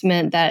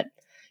investment that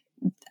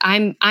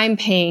I'm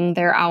paying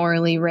their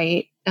hourly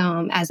rate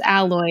as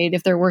Alloyed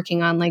if they're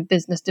working on like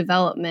business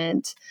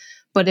development.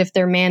 But if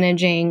they're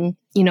managing,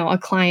 a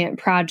client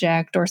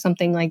project or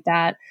something like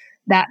that,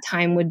 that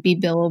time would be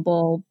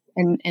billable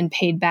and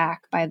paid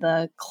back by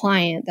the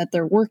client that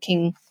they're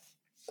working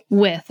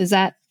with. Is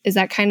that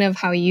kind of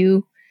how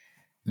you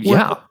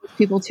work with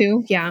people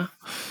too? Yeah.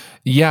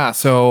 Yeah.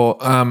 So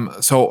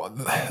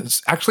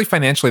actually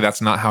financially,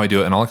 that's not how I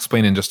do it. And I'll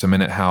explain in just a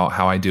minute how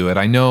I do it.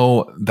 I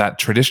know that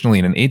traditionally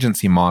in an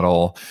agency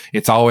model,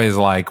 it's always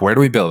like, where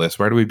do we bill this?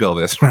 Where do we bill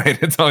this? Right.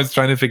 It's always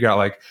trying to figure out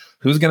like,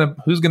 who's going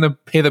to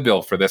pay the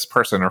bill for this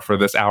person or for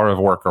this hour of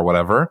work or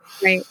whatever.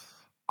 Right.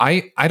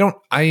 I don't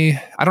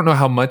know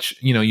how much,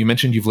 you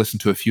mentioned you've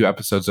listened to a few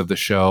episodes of the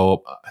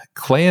show.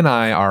 Clay and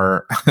I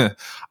are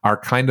are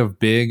kind of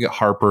big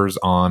harpers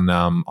on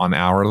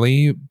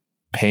hourly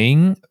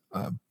paying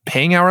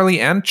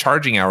hourly and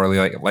charging hourly.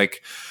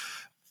 Like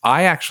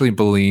I actually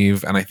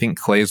believe, and I think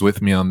Clay's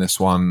with me on this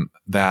one,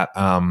 that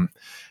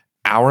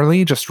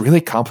hourly just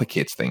really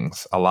complicates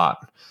things a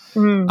lot.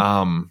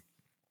 And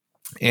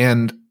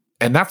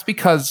that's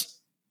because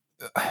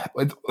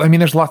I mean,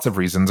 there's lots of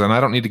reasons, and I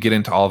don't need to get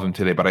into all of them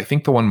today, but I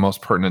think the one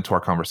most pertinent to our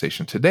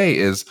conversation today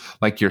is,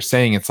 like you're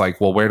saying, it's like,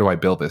 well, where do I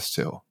bill this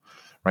to?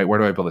 Right? Where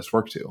do I bill this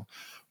work to?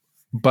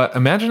 But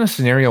imagine a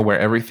scenario where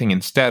everything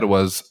instead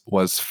was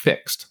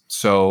fixed.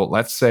 So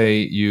let's say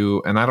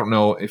you, and I don't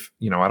know if,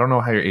 I don't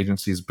know how your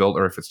agency is built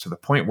or if it's to the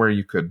point where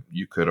you could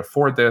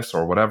afford this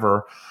or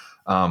whatever.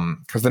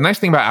 Because the nice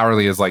thing about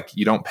hourly is like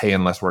you don't pay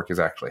unless work is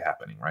actually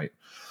happening, right?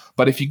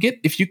 But if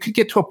you could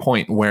get to a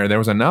point where there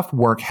was enough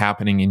work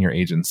happening in your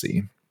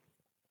agency,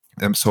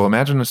 so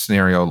imagine a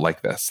scenario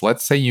like this.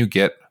 Let's say you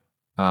get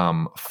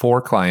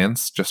 4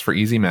 clients, just for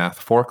easy math,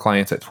 4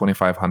 clients at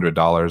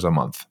 $2,500 a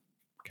month.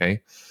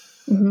 Okay.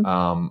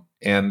 Mm-hmm.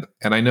 And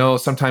I know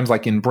sometimes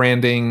like in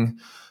branding,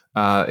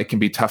 it can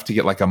be tough to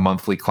get like a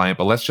monthly client,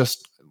 but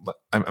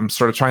I'm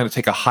sort of trying to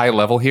take a high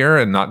level here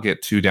and not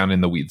get too down in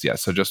the weeds yet.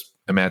 So just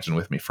imagine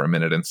with me for a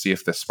minute and see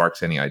if this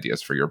sparks any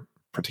ideas for your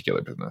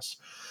particular business.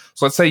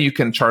 So let's say you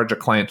can charge a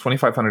client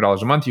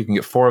 $2,500 a month. You can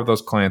get 4 of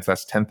those clients.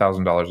 That's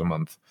 $10,000 a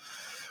month.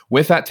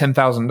 With that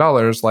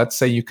 $10,000, let's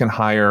say you can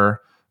hire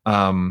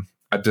a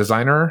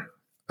designer.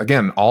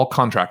 Again, all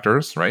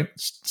contractors, right?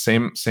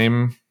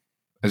 Same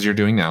as you're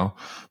doing now.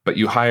 But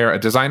you hire a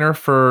designer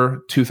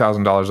for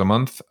 $2,000 a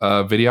month,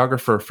 a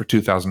videographer for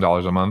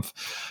 $2,000 a month,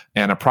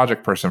 and a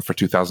project person for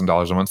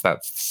 $2,000 a month.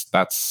 That's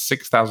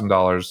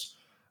 $6,000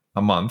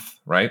 a month,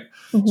 right?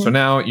 Mm-hmm. So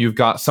now you've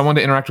got someone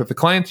to interact with the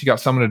clients, you got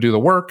someone to do the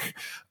work,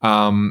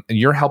 and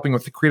you're helping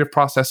with the creative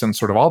process and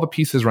sort of all the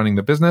pieces running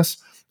the business,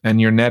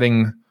 and you're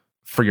netting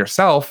for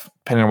yourself,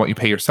 depending on what you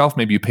pay yourself.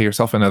 Maybe you pay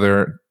yourself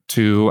another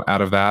 2 out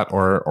of that,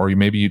 or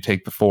maybe you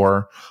take the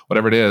 4,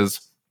 whatever it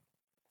is.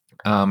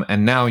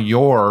 And now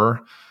you've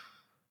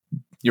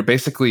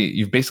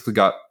basically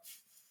got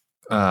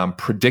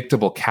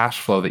predictable cash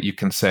flow that you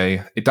can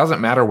say, it doesn't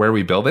matter where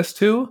we bill this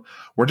to,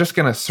 we're just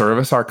going to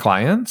service our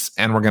clients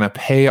and we're going to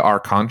pay our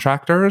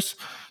contractors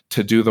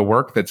to do the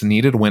work that's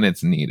needed when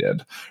it's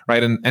needed,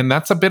 right? And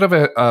that's a bit of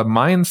a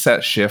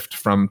mindset shift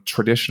from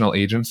traditional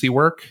agency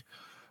work.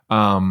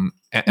 And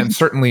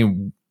certainly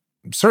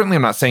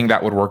I'm not saying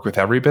that would work with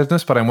every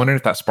business, but I'm wondering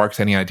if that sparks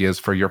any ideas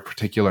for your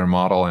particular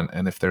model,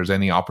 and if there's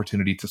any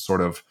opportunity to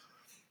sort of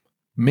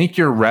make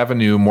your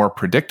revenue more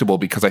predictable,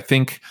 because I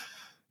think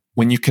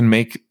when you can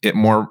make it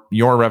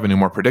your revenue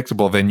more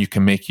predictable, then you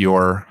can make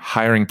your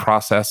hiring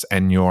process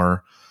and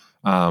your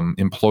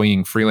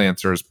employing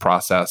freelancers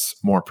process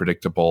more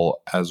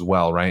predictable as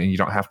well, right? And you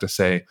don't have to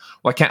say,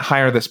 well, I can't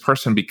hire this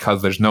person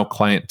because there's no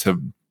client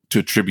to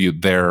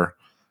attribute their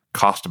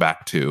cost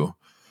back to.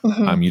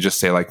 Mm-hmm. You just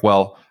say like,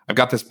 well, I've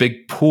got this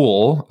big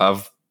pool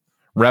of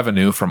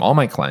revenue from all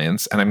my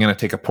clients, and I'm going to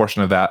take a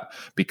portion of that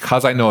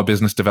because I know a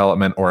business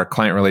development or a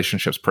client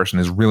relationships person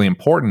is really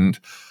important.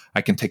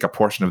 I can take a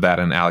portion of that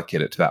and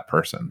allocate it to that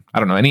person. I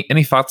don't know.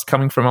 Any thoughts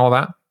coming from all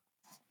that?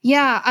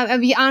 Yeah, I'll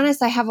be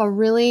honest, I have a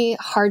really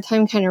hard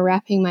time kind of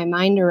wrapping my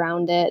mind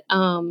around it.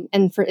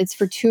 And it's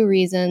for 2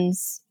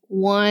 reasons.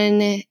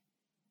 One,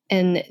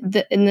 and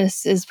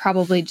this is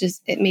probably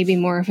just, it may be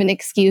more of an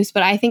excuse,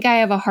 but I think I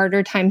have a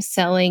harder time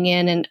selling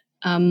in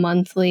a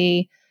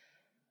monthly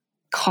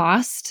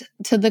cost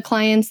to the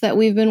clients that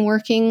we've been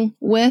working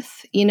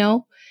with,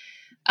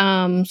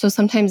 So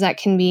sometimes that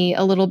can be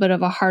a little bit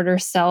of a harder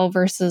sell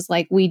versus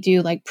like we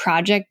do like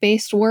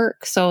project-based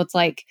work. So it's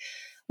like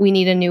we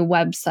need a new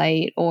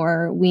website,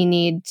 or we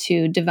need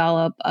to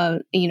develop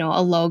a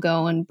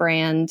logo and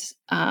brand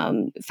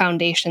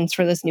foundations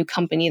for this new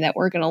company that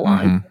we're going to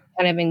launch. Mm-hmm.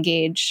 Kind of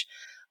engage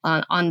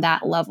on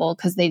that level,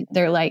 because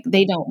they're like,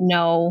 they don't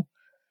know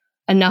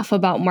enough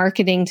about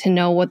marketing to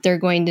know what they're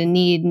going to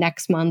need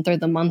next month or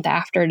the month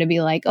after to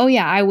be like, oh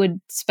yeah, I would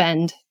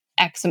spend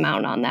X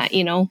amount on that,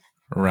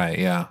 Right.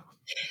 Yeah.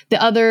 The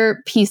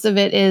other piece of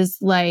it is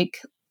like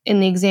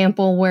in the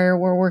example where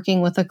we're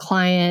working with a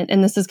client,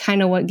 and this is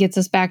kind of what gets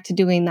us back to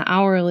doing the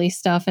hourly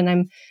stuff.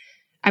 And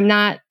I'm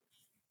not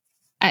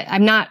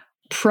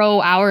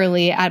pro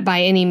hourly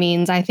by any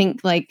means. I think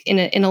like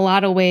in a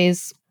lot of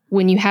ways,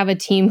 when you have a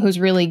team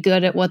who's really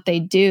good at what they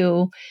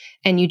do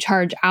and you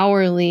charge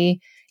hourly,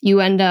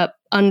 you end up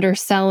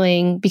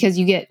underselling, because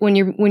you get, when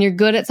you're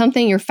good at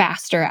something, you're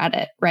faster at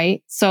it.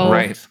 Right. So,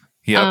 right.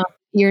 Yeah.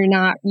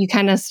 You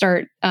kind of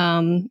start,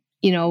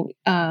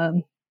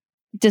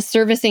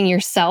 disservicing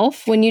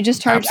yourself when you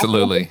just charge.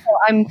 Absolutely. So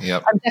I'm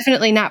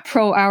definitely not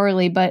pro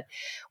hourly, but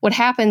what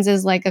happens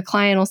is like a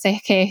client will say,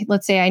 okay,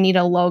 let's say I need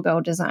a logo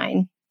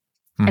design,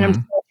 and I'm just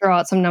going to throw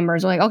out some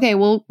numbers. We're like, okay,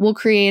 we'll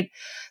create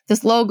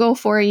this logo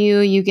for you.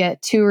 You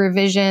get 2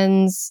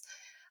 revisions.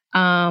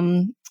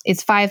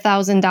 It's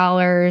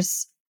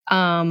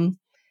 $5,000.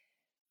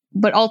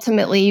 But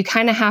ultimately you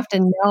kind of have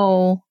to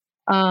know,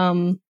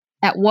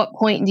 at what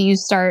point do you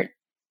start,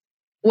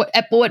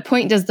 at what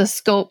point does the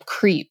scope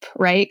creep,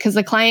 right? Because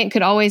the client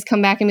could always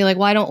come back and be like,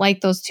 well, I don't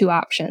like those 2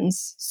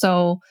 options.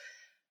 So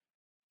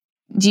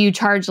do you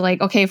charge like,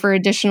 okay, for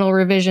additional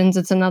revisions,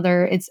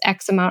 it's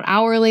X amount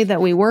hourly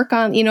that we work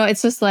on?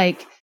 It's just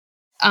like,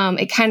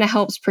 it kind of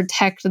helps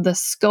protect the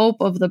scope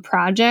of the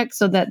project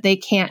so that they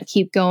can't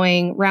keep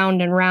going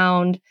round and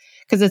round.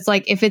 Because it's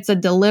like, if it's a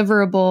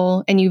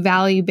deliverable and you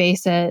value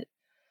base it,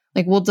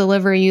 like we'll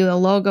deliver you a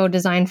logo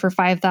design for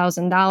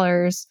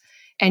 $5,000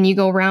 and you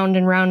go round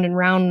and round and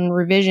round in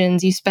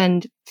revisions, you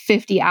spend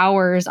 50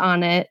 hours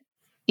on it,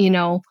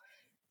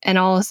 and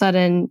all of a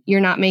sudden you're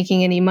not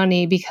making any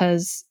money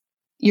because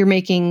you're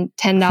making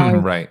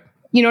 $10. Right.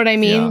 You know what I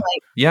mean?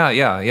 Yeah.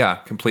 Yeah.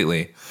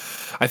 Completely.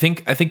 I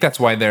think that's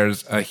why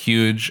there's a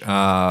huge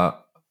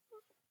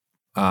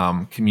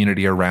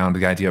community around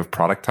the idea of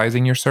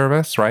productizing your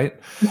service, right?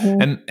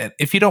 Mm-hmm. And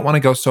if you don't want to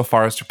go so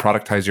far as to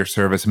productize your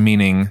service,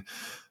 meaning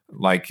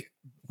like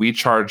we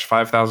charge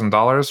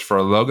 $5,000 for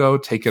a logo,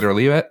 take it or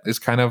leave it, is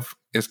kind of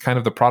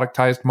the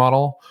productized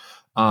model.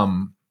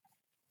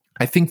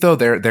 I think though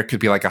there could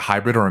be like a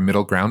hybrid or a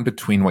middle ground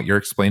between what you're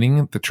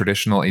explaining, the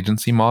traditional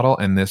agency model,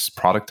 and this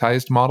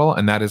productized model,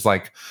 and that is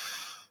like,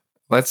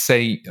 let's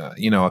say,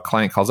 a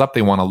client calls up,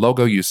 they want a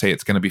logo. You say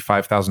it's going to be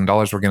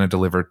 $5,000. We're going to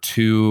deliver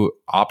 2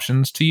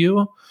 options to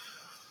you.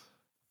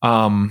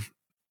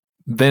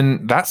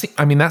 Then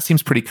that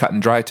seems pretty cut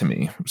and dry to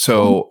me.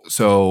 So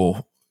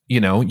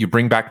you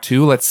bring back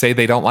 2. Let's say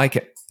they don't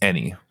like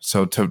any.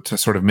 So to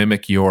sort of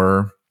mimic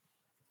your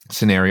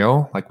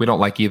scenario, like we don't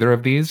like either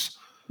of these.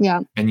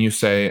 Yeah. And you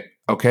say,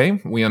 okay,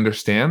 we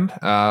understand.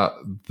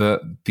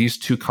 These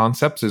 2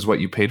 concepts is what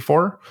you paid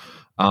for.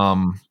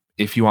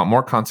 If you want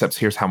more concepts,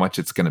 here's how much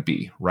it's going to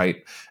be, right?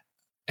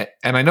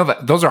 And I know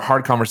that those are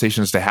hard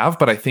conversations to have,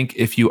 but I think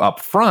if you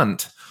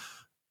upfront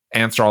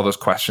answer all those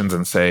questions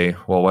and say,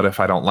 well, what if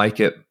I don't like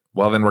it?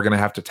 Well, then we're going to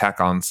have to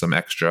tack on some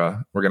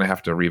extra. We're going to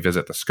have to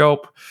revisit the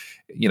scope.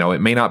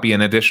 It may not be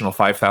an additional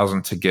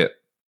 5,000 to get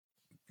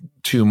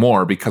 2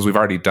 more because we've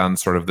already done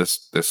sort of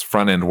this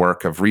front end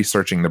work of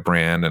researching the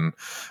brand and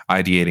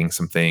ideating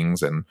some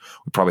things, and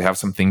we probably have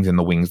some things in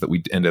the wings that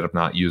we ended up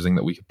not using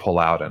that we could pull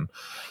out. And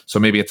so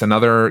maybe it's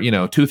another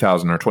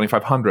 2,000 or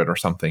 2,500 or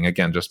something.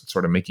 Again, just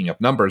sort of making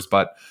up numbers,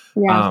 but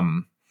I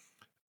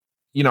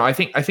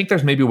think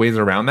there's maybe ways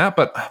around that.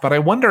 But I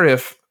wonder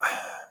if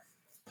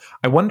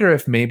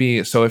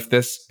maybe, so if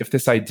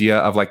this idea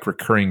of like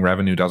recurring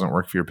revenue doesn't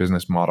work for your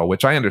business model,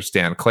 which I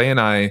understand, Clay and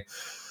I,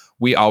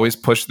 we always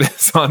push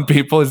this on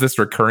people, is this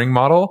recurring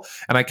model.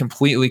 And I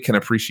completely can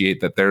appreciate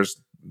that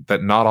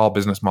that not all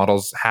business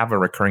models have a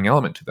recurring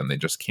element to them. They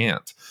just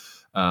can't.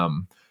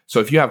 So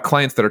if you have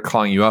clients that are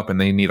calling you up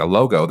and they need a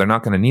logo, they're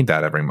not going to need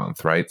that every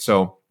month, right?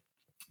 So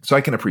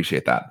I can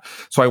appreciate that.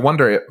 So I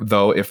wonder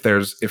though, if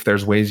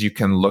there's ways you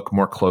can look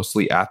more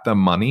closely at the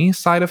money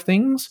side of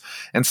things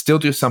and still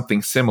do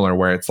something similar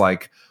where it's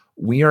like,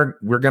 we're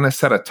going to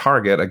set a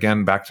target,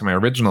 again, back to my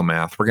original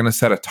math, we're going to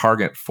set a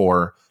target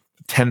for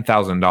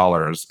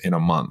 $10,000 in a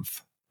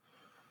month.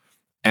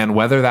 And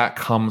whether that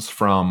comes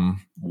from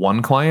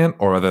 1 client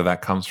or whether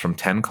that comes from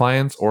 10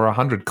 clients or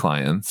 100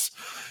 clients,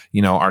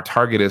 our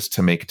target is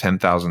to make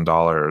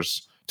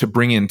 $10,000, to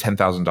bring in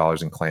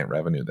 $10,000 in client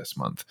revenue this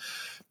month.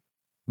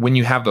 When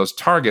you have those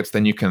targets,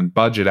 then you can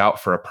budget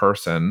out for a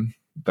person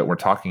that we're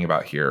talking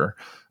about here,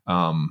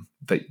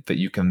 that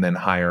you can then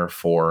hire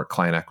for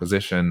client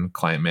acquisition,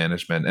 client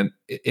management. And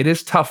it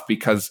is tough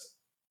because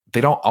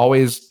they don't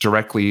always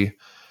directly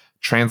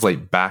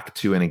translate back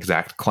to an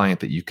exact client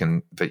that you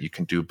can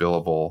do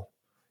billable.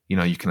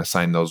 You can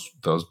assign those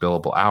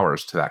billable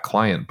hours to that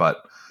client,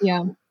 but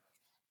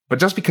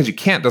just because you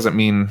can't doesn't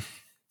mean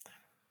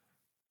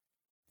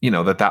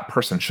that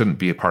person shouldn't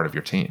be a part of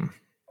your team.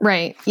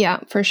 Right.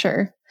 Yeah, for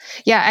sure.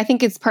 Yeah, I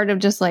think it's part of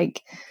just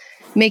like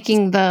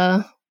making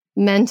the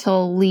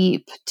mental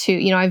leap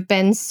to, I've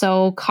been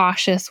so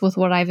cautious with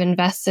what I've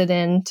invested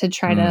in to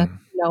try to,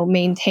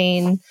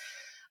 maintain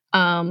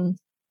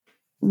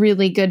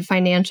really good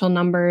financial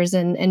numbers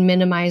and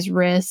minimize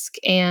risk.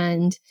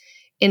 And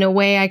in a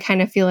way, I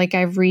kind of feel like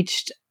I've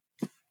reached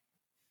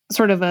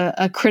sort of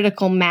a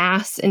critical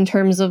mass in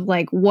terms of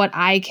like what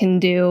I can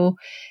do.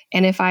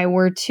 And if I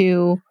were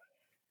to,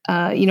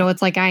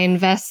 it's like I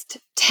invest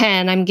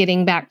 10, I'm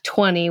getting back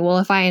 20. Well,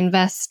 if I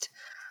invest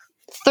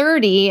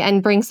 30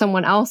 and bring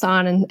someone else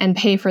on and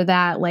pay for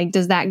that, like,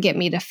 does that get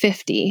me to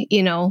 50? Yeah.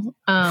 You know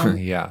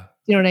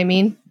what I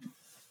mean?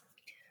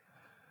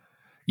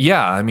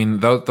 Yeah, I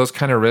mean those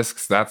kind of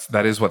risks.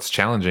 That is what's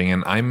challenging,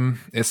 and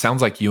it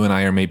sounds like you and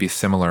I are maybe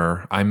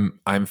similar.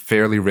 I'm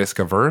fairly risk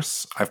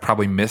averse. I've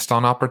probably missed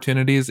on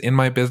opportunities in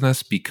my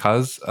business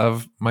because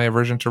of my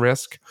aversion to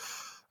risk.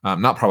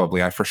 Not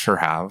probably, I for sure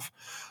have.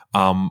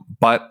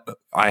 But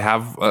I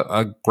have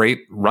a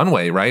great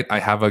runway, right? I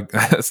have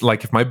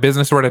like if my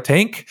business were to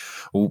tank,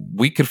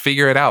 we could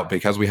figure it out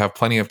because we have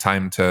plenty of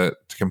time to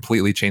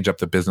completely change up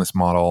the business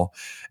model.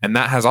 And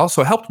that has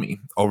also helped me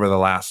over the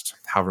last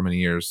however many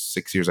years,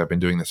 6 years I've been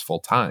doing this full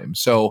time.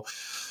 So,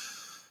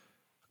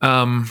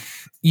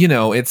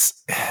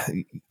 it's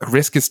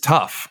risk is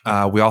tough.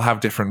 We all have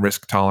different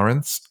risk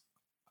tolerance.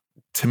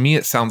 To me,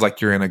 it sounds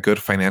like you're in a good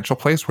financial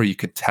place where you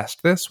could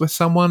test this with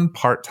someone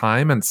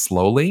part-time and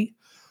slowly.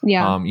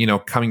 Yeah.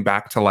 Coming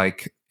back to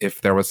like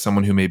if there was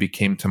someone who maybe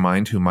came to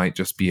mind who might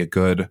just be a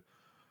good,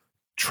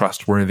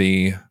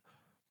 trustworthy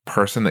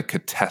person that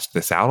could test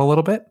this out a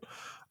little bit.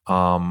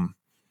 And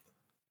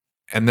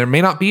there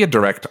may not be a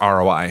direct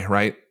ROI,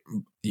 right?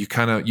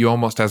 You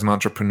almost as an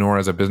entrepreneur,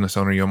 as a business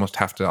owner, you almost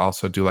have to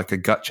also do like a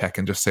gut check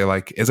and just say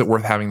like, is it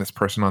worth having this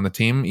person on the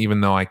team,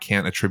 even though I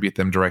can't attribute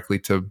them directly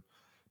to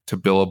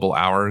billable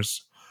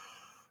hours?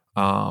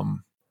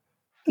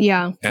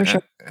 Yeah, for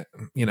sure.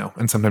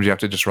 And sometimes you have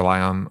to just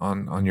rely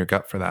on your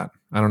gut for that.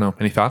 I don't know.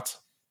 Any thoughts?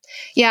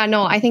 Yeah,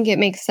 no, I think it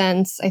makes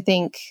sense. I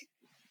think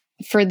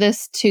for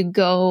this to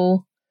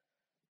go,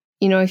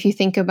 if you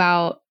think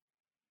about,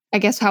 I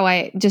guess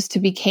just to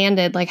be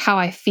candid, like how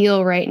I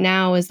feel right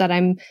now is that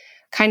I'm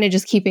kind of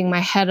just keeping my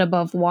head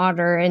above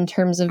water in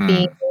terms of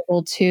being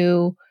able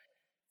to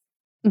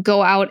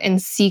go out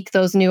and seek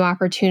those new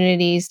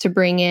opportunities to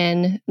bring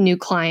in new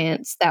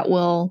clients that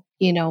will,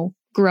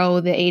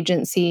 grow the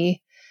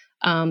agency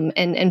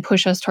and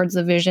push us towards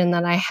the vision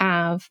that I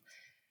have,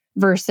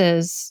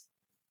 versus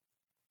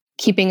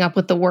keeping up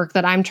with the work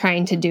that I'm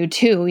trying to do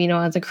too,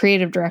 as a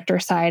creative director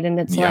side. And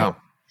it's like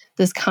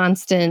this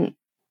constant,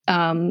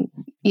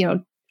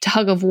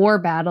 tug of war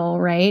battle,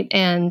 right?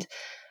 And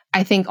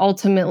I think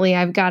ultimately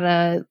I've got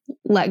to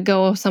let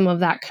go of some of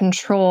that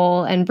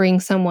control and bring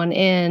someone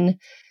in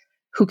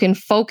who can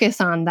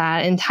focus on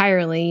that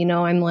entirely.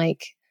 I'm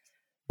like,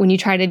 when you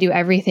try to do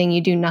everything,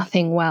 you do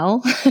nothing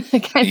well.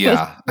 kind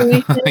yeah. of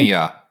situation.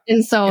 Yeah.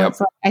 And so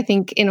it's like, I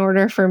think in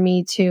order for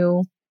me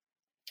to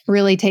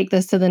really take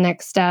this to the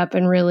next step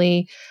and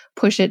really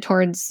push it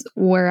towards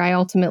where I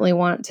ultimately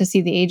want to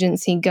see the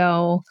agency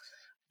go,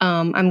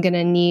 I'm going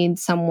to need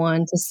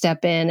someone to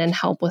step in and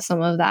help with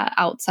some of that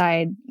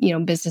outside,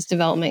 business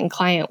development and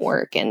client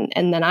work. And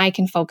then I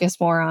can focus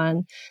more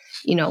on,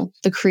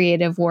 the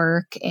creative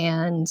work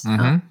and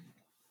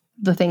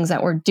the things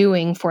that we're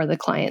doing for the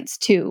clients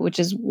too, which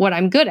is what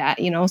I'm good at,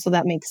 so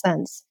that makes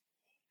sense.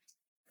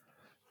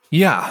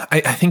 Yeah,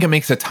 I think it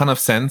makes a ton of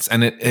sense.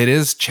 And it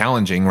is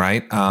challenging,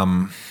 right?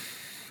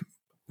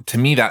 To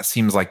me, that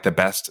seems like the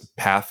best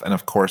path. And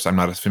of course, I'm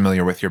not as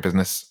familiar with your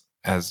business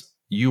as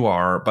you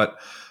are, but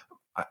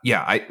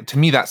to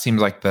me, that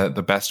seems like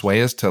the best way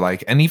is to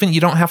like, and even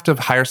you don't have to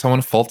hire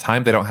someone full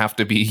time. They don't have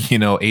to be,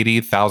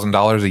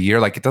 $80,000 a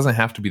year. Like it doesn't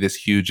have to be this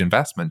huge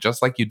investment,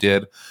 just like you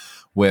did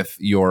with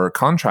your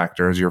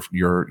contractors, your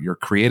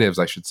creatives,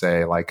 I should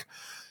say. Like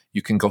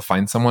you can go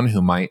find someone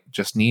who might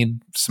just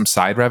need some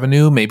side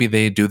revenue. Maybe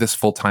they do this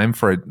full time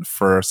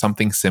for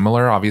something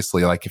similar.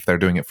 Obviously, like if they're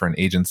doing it for an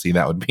agency,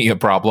 that would be a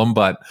problem.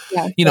 But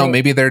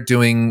maybe they're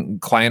doing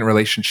client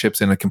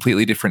relationships in a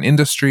completely different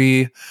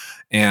industry,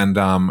 and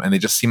they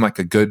just seem like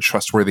a good,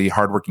 trustworthy,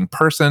 hardworking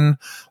person.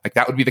 Like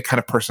that would be the kind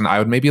of person I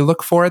would maybe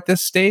look for at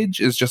this stage.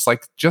 Is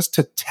just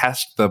to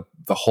test the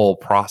whole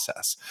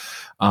process.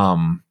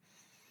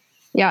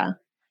 Yeah.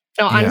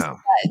 No, honestly,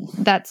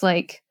 that's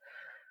like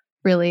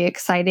really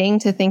exciting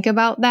to think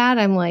about that.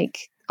 I'm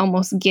like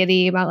almost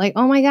giddy about like,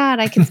 oh my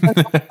God, I can start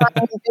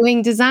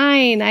doing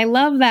design. I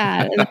love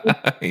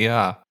that.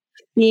 Yeah.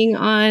 Being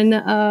on,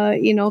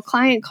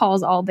 client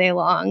calls all day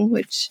long,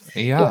 which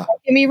don't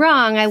get me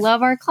wrong. I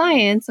love our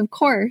clients, of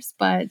course,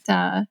 but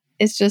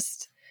it's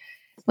just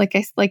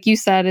like you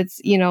said, it's,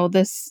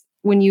 this,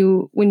 when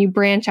you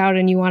branch out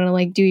and you want to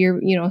like do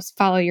your,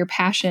 follow your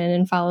passion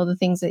and follow the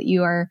things that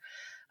you are,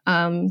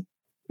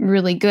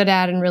 really good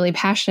at and really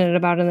passionate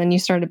about. And then you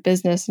start a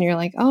business and you're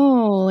like,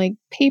 oh, like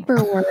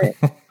paperwork.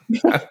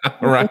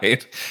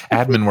 Right.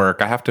 Admin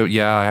work. I have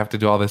to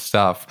do all this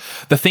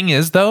stuff. The thing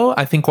is though,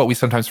 I think what we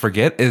sometimes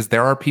forget is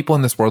there are people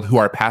in this world who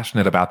are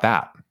passionate about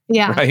that.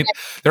 Yeah. Right.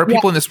 There are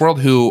people in this world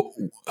who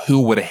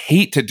would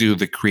hate to do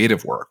the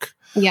creative work.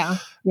 Yeah.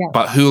 Yeah.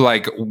 But who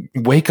like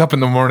wake up in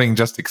the morning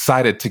just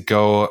excited to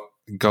go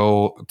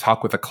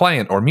talk with a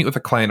client or meet with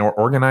a client or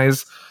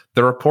organize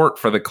the report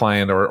for the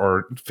client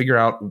or figure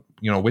out,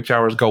 which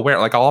hours go where,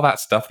 like all that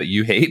stuff that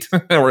you hate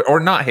or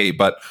not hate,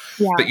 but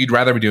that you'd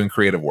rather be doing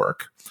creative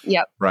work.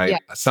 Yep. Right.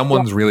 Yep.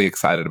 Someone's really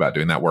excited about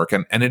doing that work.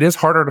 And it is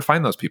harder to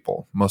find those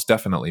people, most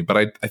definitely.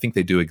 But I think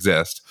they do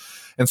exist.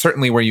 And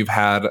certainly where you've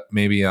had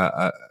maybe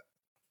I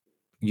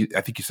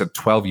think you said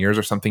 12 years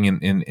or something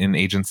in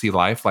agency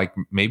life, like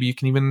maybe you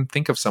can even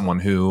think of someone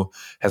who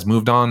has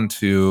moved on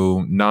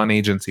to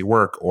non-agency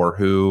work or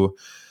who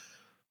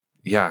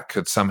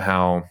could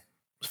somehow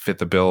fit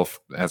the bill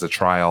as a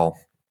trial.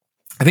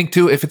 I think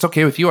too, if it's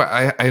okay with you,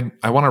 I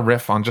want to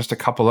riff on just a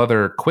couple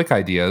other quick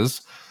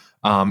ideas.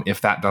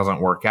 If that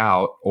doesn't work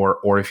out,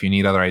 or if you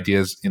need other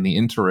ideas in the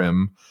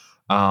interim,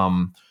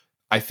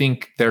 I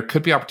think there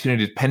could be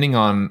opportunity depending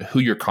on who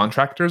your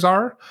contractors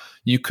are.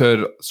 You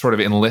could sort of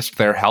enlist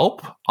their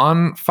help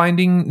on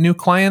finding new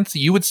clients.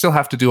 You would still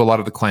have to do a lot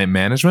of the client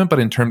management, but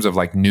in terms of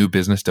like new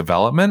business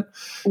development,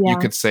 you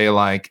could say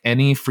like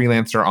any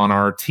freelancer on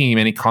our team,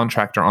 any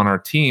contractor on our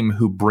team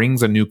who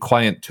brings a new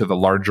client to the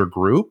larger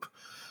group,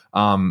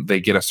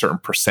 they get a certain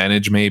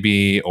percentage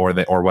maybe, or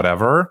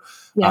whatever.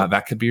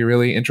 That could be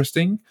really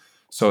interesting.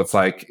 So it's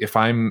like if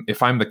I'm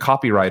the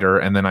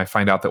copywriter and then I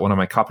find out that one of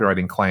my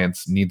copywriting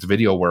clients needs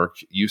video work,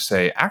 you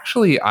say,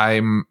 actually,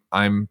 I'm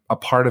a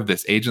part of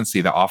this agency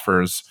that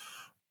offers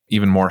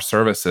even more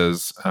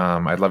services.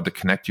 I'd love to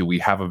connect you. We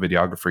have a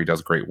videographer who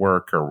does great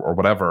work, or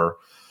whatever.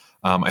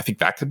 I think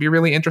that could be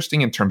really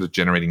interesting in terms of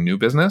generating new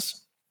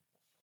business.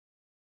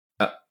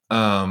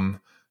 I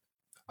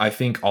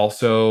think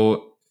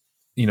also,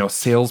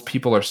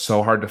 salespeople are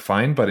so hard to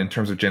find, but in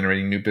terms of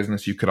generating new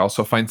business, you could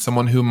also find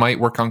someone who might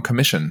work on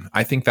commission.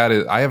 I think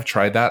I have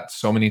tried that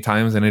so many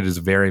times and it is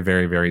very,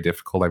 very, very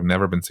difficult. I've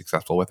never been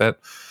successful with it,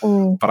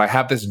 but I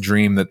have this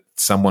dream that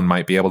someone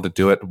might be able to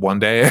do it one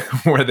day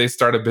where they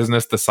start a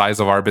business the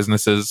size of our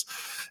businesses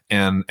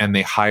and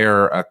they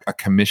hire a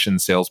commission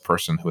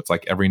salesperson who it's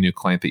like every new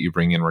client that you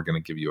bring in, we're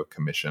going to give you a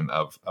commission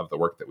of the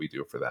work that we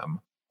do for them.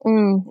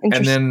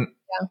 And then,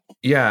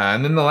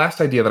 and then the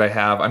last idea that I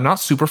have, I'm not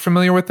super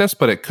familiar with this,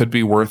 but it could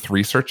be worth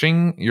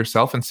researching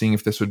yourself and seeing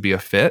if this would be a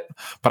fit.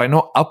 But I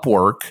know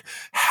Upwork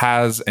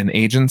has an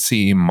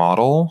agency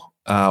model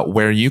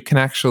where you can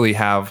actually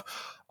have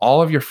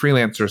all of your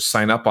freelancers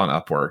sign up on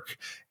Upwork,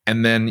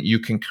 and then you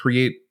can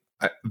create,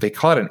 they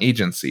call it an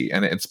agency,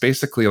 and it's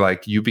basically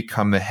like you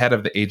become the head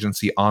of the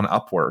agency on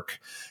Upwork.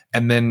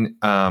 And then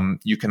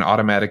you can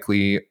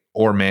automatically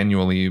or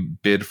manually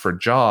bid for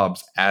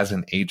jobs as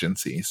an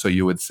agency. So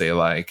you would say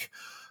like,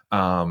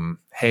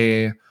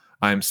 hey,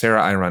 I'm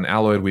Sarah, I run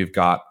Alloyd. We've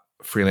got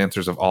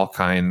freelancers of all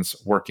kinds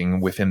working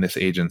within this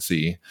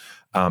agency.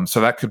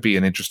 So that could be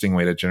an interesting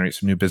way to generate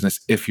some new business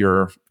if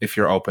you're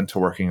open to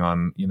working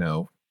on,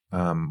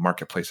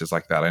 marketplaces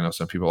like that. I know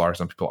some people are,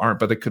 some people aren't,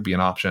 but it could be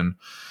an option.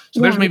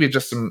 So there's maybe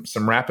just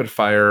some rapid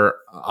fire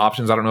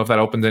options. I don't know if that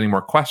opens any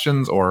more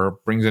questions or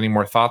brings any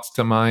more thoughts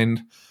to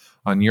mind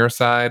on your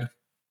side.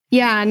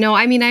 Yeah, no,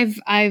 I mean,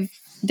 I've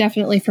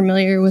definitely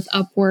familiar with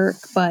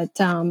Upwork, but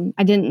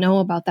I didn't know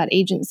about that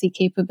agency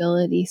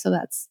capability. So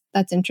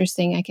that's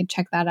interesting. I could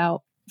check that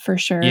out for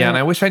sure. Yeah, and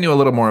I wish I knew a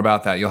little more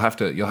about that. You'll have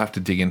to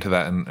dig into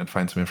that and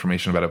find some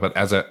information about it. But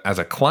as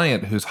a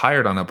client who's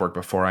hired on Upwork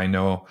before, I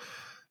know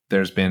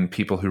there's been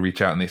people who reach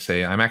out and they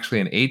say, I'm actually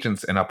an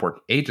Upwork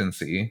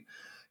agency,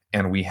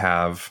 and we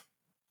have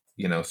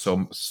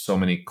so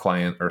many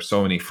client or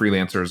so many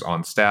freelancers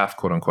on staff,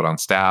 quote unquote, on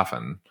staff,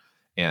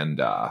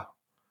 and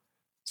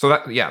so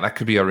that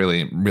could be a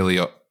really, really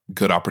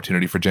good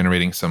opportunity for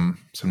generating some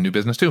new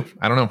business too.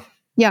 I don't know.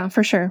 Yeah,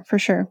 for sure.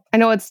 I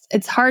know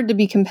it's hard to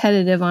be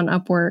competitive on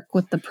Upwork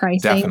with the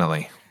pricing.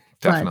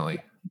 Definitely.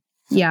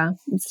 Yeah,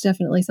 it's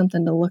definitely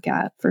something to look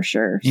at for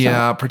sure. So.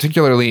 Yeah,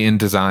 particularly in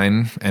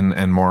design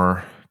and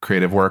more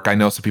creative work. I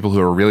know some people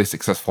who are really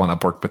successful on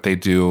Upwork, but they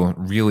do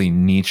really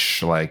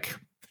niche like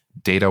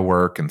data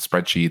work and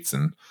spreadsheets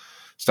and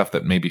stuff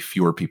that maybe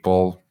fewer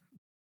people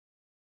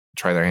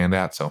try their hand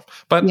at. So,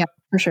 but yeah,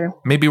 for sure.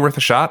 Maybe worth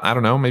a shot. I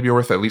don't know. Maybe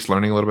worth at least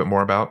learning a little bit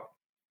more about.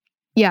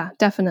 Yeah,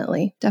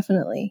 definitely.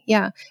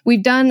 Yeah. We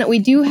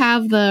do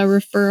have the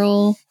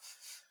referral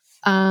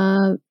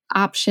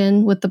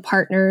option with the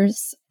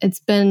partners. It's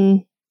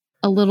been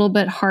a little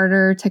bit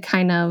harder to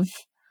kind of,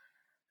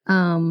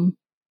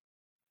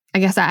 I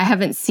guess I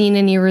haven't seen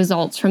any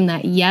results from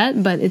that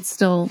yet, but it's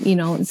still,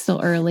 it's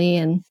still early,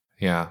 and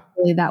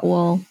hopefully that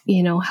will,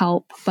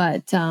 help.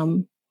 But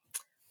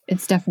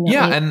it's definitely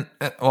and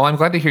well, I'm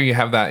glad to hear you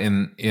have that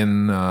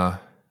in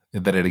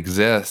that it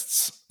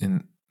exists.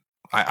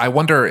 I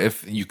wonder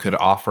if you could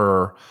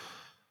offer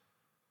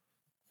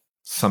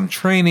some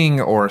training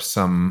or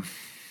some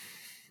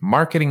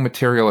marketing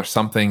material or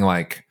something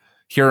like,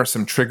 here are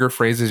some trigger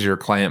phrases your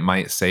client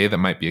might say that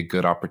might be a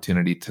good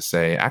opportunity to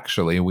say,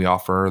 actually, we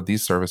offer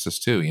these services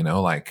too,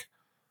 like.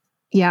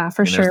 Yeah,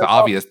 for sure.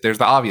 There's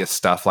the obvious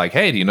stuff like,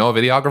 hey, do you know a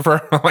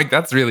videographer? Like,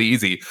 that's really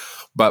easy.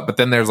 But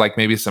then there's like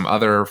maybe some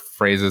other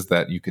phrases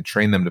that you could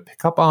train them to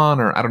pick up on,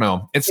 or I don't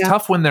know. It's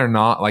tough when they're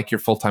not like your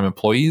full-time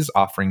employees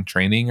offering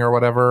training or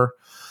whatever.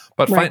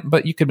 But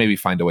but you could maybe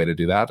find a way to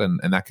do that, and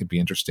that could be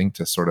interesting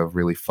to sort of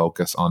really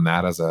focus on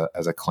that as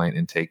a client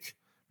intake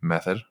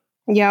method.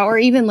 Yeah, or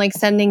even like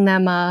sending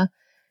them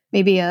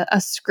maybe a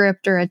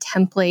script or a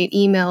template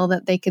email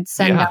that they could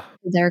send out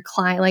to their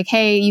client. Like,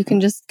 hey, you can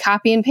just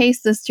copy and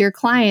paste this to your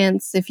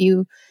clients if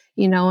you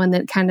and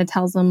that kind of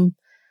tells them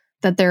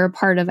that they're a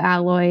part of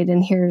Alloyd,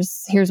 and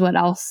here's what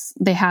else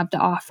they have to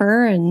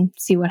offer, and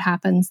see what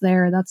happens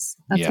there. That's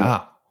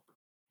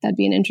that'd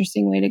be an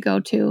interesting way to go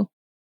too.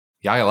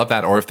 Yeah, I love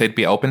that. Or if they'd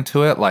be open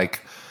to it,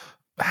 like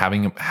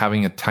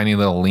having a tiny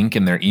little link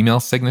in their email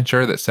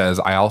signature that says,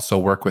 I also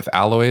work with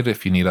Alloyd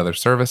if you need other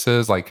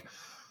services. Like,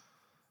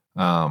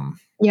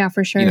 Yeah,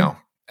 for sure. you know,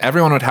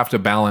 everyone would have to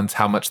balance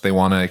how much they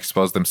want to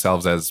expose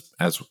themselves as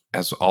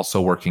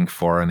also working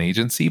for an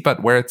agency,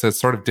 but where it's a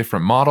sort of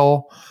different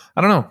model,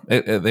 I don't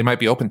know, they might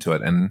be open to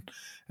it.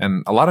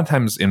 And a lot of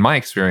times in my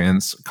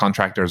experience,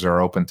 contractors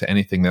are open to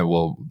anything that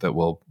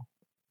will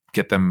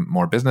get them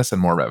more business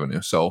and more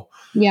revenue. So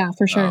yeah,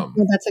 for sure.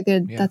 Well, that's a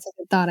good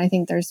thought. I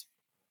think there's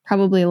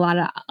probably a lot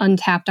of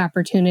untapped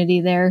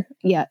opportunity there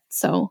yet.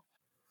 So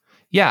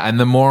yeah, and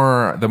the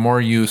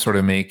more you sort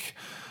of make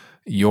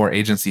your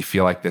agency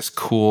feel like this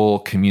cool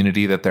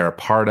community that they're a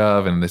part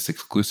of and this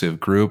exclusive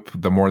group,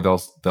 the more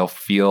they'll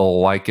feel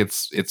like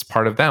it's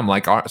part of them.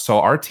 Like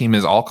our team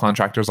is all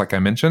contractors, like I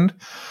mentioned,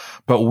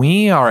 but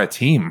we are a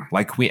team.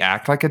 Like we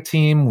act like a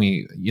team.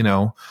 We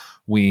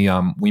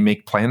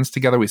make plans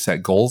together. We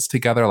set goals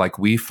together. Like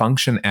we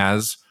function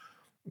as,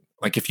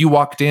 like if you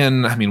walked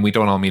in, I mean, we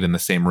don't all meet in the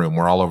same room.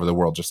 We're all over the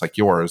world, just like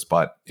yours.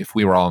 But if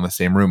we were all in the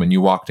same room and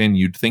you walked in,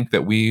 you'd think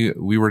that we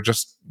were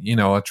just,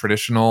 a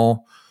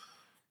traditional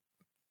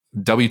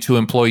W-2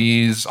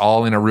 employees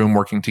all in a room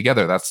working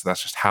together. That's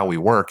just how we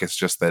work. It's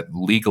just that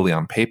legally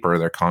on paper,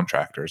 they're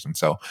contractors. And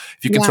so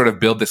if you can sort of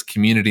build this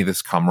community,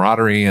 this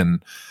camaraderie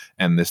and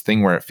this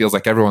thing where it feels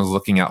like everyone's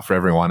looking out for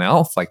everyone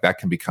else, like that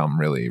can become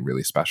really,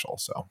 really special.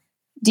 So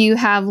do you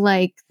have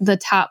like the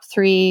top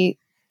 3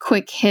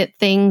 quick hit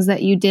things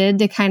that you did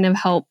to kind of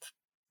help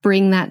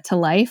bring that to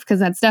life? Because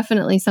that's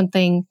definitely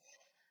something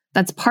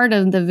that's part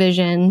of the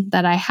vision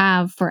that I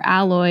have for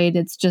Alloyd.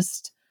 It's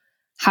just,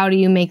 how do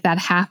you make that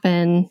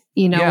happen?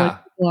 When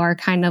people are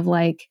kind of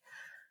like,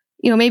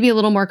 maybe a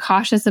little more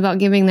cautious about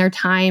giving their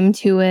time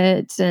to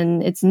it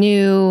and it's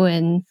new.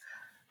 And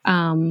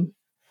how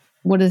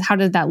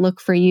did that look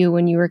for you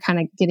when you were kind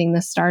of getting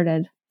this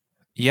started?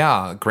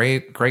 Yeah,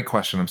 great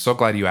question. I'm so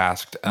glad you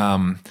asked.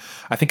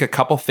 I think a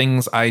couple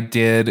things I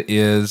did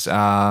is,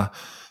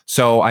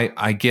 so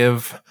I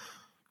give,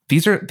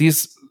 these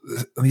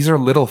are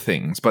little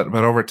things, but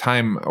over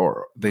time,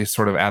 or they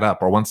sort of add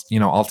up, or once,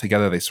 all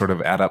together, they sort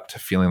of add up to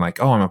feeling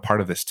like, oh, I'm a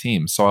part of this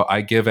team. So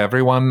I give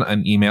everyone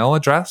an email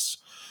address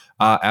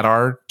at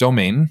our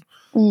domain,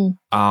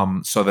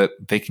 so that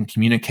they can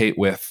communicate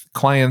with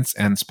clients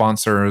and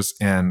sponsors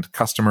and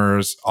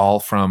customers all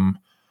from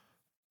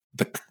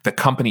the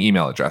company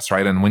email address,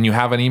 right? And when you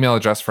have an email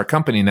address for a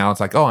company, now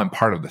it's like, oh, I'm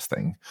part of this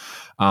thing.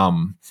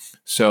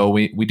 So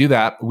we do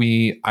that.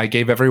 I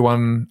gave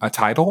everyone a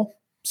title.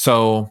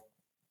 So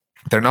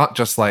they're not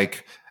just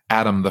like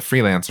Adam, the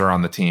freelancer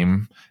on the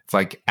team. It's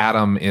like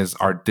Adam is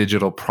our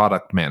digital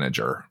product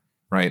manager,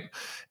 right?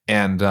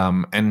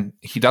 And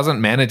he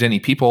doesn't manage any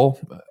people,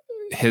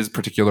 his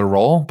particular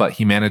role, but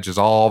he manages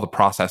all the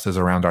processes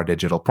around our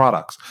digital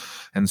products.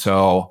 And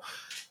so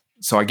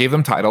I gave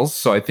them titles.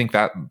 So I think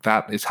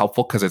that is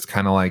helpful because it's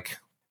kind of like,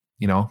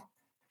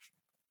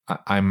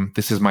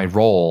 this is my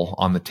role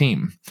on the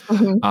team.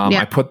 Mm-hmm.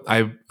 I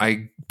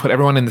put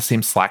everyone in the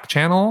same Slack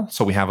channel.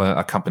 So we have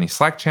a company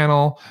Slack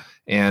channel,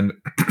 and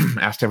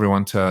asked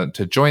everyone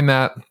to join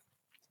that.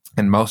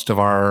 And most of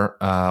our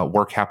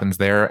work happens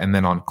there. And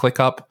then on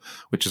ClickUp,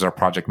 which is our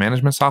project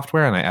management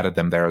software, and I added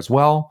them there as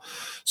well.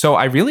 So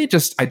I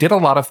did a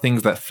lot of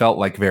things that felt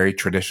like very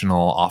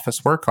traditional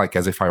office work, like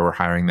as if I were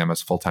hiring them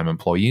as full-time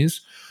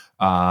employees.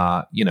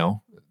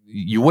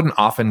 You wouldn't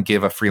often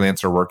give a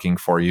freelancer working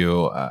for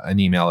you an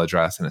email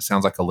address, and it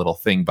sounds like a little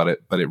thing, but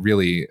it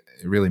really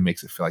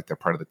makes it feel like they're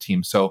part of the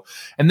team. So,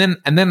 and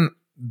then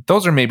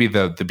those are maybe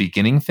the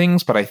beginning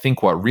things, but I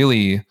think what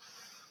really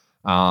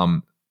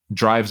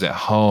drives it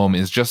home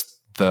is just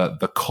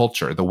the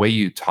culture, the way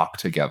you talk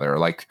together,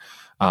 like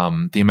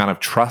the amount of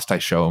trust I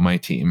show my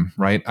team,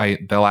 right?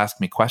 They'll ask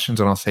me questions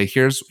and I'll say,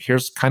 here's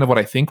kind of what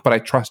I think, but I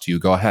trust you.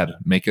 Go ahead,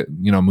 make it,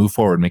 move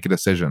forward, make a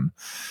decision.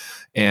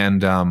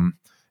 And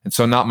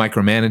so not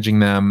micromanaging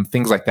them,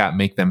 things like that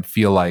make them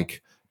feel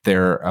like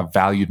they're a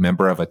valued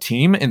member of a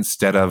team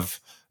instead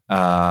of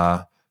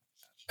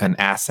an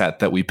asset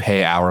that we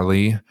pay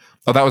hourly.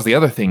 Oh, that was the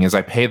other thing, is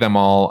I pay them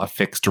all a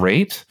fixed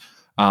rate.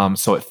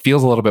 So it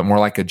feels a little bit more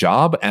like a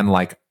job, and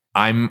like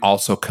I'm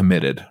also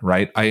committed,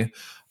 right? I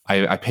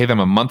pay them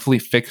a monthly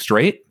fixed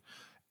rate,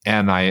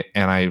 and I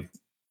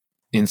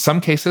in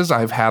some cases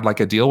I've had like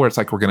a deal where it's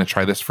like, we're going to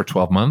try this for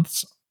 12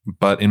 months.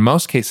 But in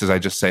most cases, I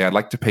just say, I'd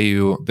like to pay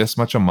you this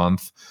much a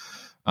month.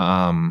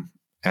 And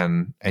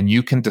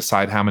you can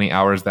decide how many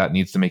hours that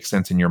needs to make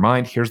sense in your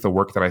mind. Here's the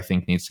work that I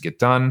think needs to get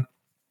done.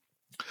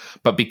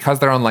 But because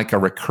they're on like a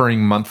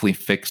recurring monthly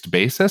fixed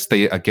basis,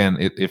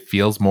 it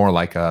feels more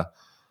like a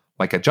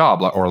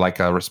job or like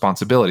a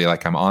responsibility.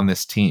 Like I'm on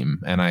this team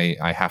and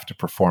I have to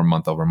perform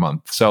month over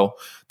month. So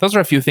those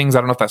are a few things. I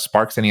don't know if that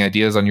sparks any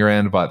ideas on your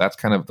end, but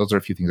those are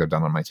a few things I've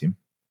done on my team.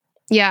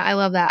 Yeah, I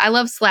love that. I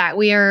love Slack.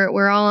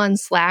 We're all on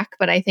Slack,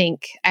 but I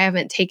think I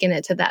haven't taken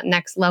it to that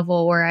next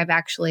level where I've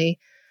actually,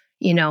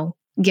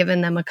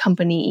 given them a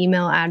company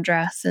email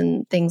address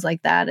and things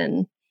like that.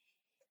 And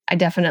I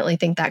definitely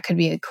think that could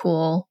be a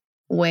cool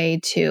way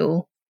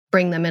to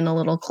bring them in a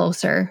little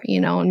closer,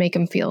 and make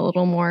them feel a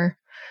little more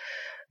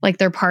like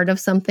they're part of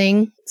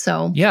something.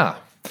 So Yeah.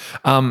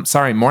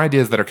 Sorry, more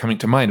ideas that are coming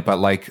to mind, but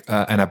like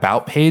an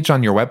about page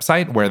on your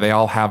website where they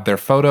all have their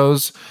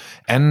photos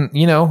and,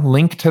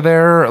 link to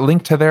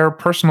their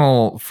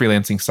personal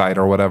freelancing site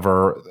or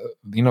whatever.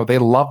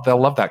 They'll love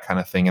that kind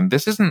of thing. And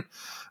this isn't,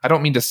 I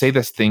don't mean to say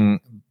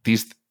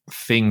these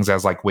things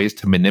as like ways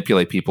to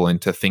manipulate people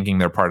into thinking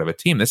they're part of a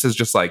team. This is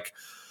just like,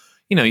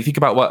 you think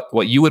about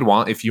what you would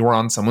want if you were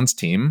on someone's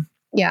team.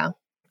 Yeah.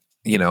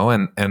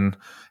 And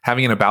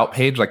having an about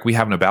page, like we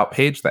have an about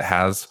page that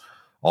has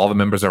all the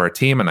members of our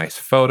team, a nice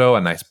photo,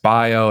 a nice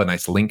bio, a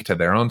nice link to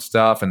their own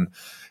stuff. And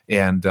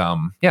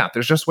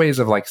there's just ways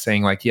of like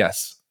saying like,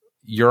 yes,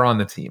 you're on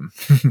the team,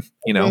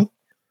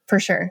 For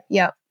sure.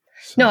 Yep.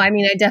 So. No, I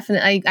mean,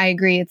 I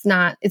agree. It's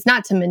not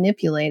to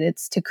manipulate.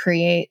 It's to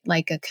create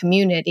like a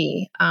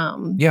community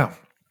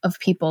of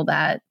people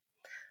that,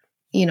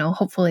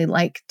 hopefully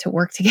like to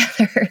work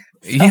together.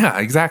 So. Yeah,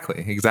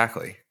 exactly.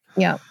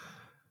 Yeah.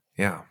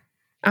 Yeah.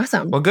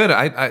 Awesome. Well, good.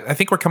 I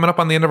think we're coming up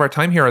on the end of our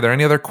time here. Are there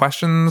any other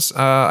questions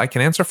I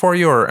can answer for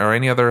you or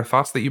any other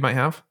thoughts that you might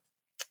have?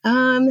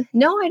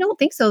 No, I don't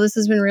think so. This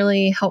has been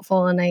really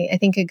helpful. And I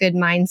think a good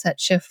mindset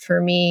shift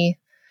for me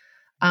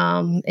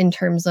in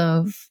terms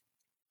of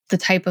the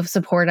type of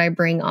support I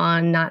bring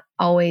on, not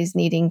always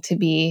needing to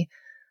be,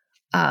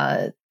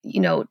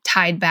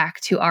 tied back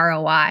to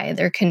ROI.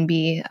 There can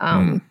be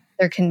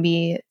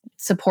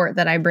support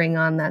that I bring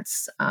on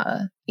that's,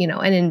 an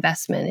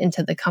investment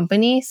into the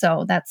company.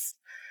 So that's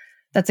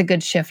a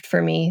good shift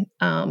for me.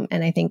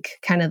 And I think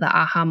kind of the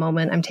aha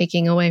moment I'm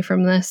taking away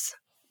from this.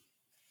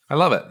 I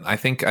love it. I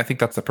think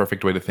that's the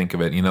perfect way to think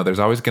of it. There's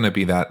always going to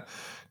be that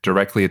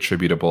directly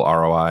attributable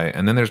ROI.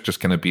 And then there's just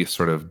going to be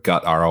sort of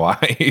gut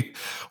ROI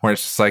where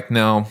it's just like,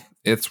 no,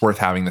 it's worth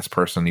having this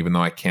person, even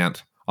though I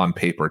can't on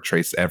paper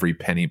trace every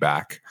penny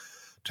back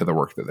to the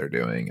work that they're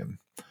doing. And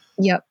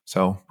yep.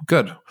 So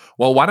good.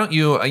 Well, why don't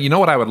you know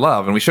what I would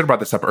love? And we should have brought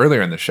this up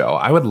earlier in the show.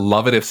 I would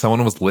love it if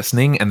someone was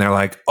listening and they're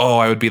like, oh,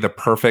 I would be the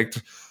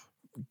perfect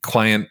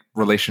client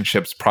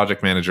relationships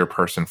project manager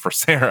person for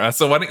Sarah.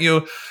 So why don't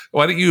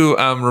you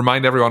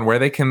remind everyone where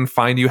they can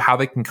find you, how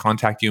they can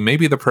contact you?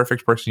 Maybe the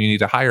perfect person you need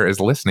to hire is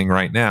listening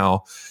right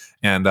now.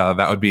 And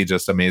that would be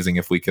just amazing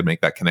if we could make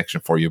that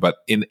connection for you. But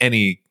in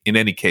any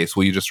case,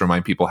 will you just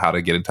remind people how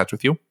to get in touch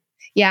with you?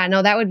 Yeah,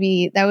 no, that would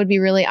be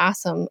really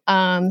awesome.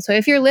 So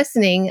if you're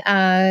listening,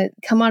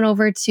 come on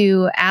over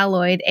to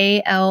Alloyd,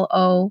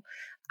 ALOIDE.com.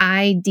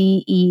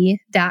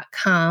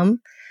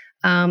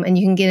 And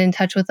you can get in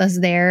touch with us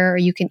there, or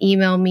you can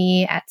email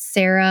me at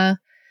Sarah,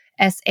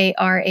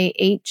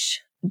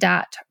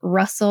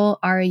 SARAH.Russell,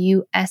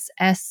 RUSSELL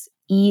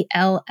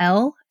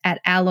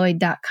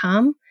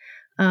 @alloyd.com.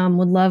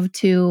 Would love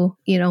to,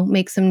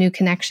 make some new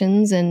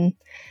connections and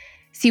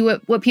see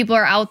what people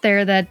are out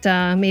there that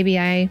maybe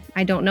I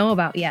don't know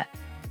about yet.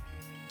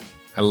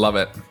 I love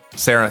it.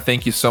 Sarah,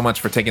 thank you so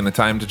much for taking the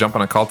time to jump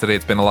on a call today.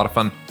 It's been a lot of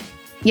fun.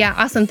 Yeah,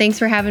 awesome. Thanks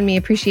for having me.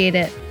 Appreciate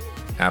it.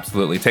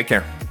 Absolutely. Take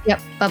care.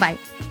 Yep. Bye-bye.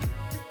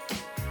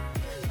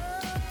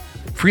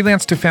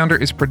 Freelance to Founder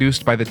is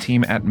produced by the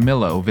team at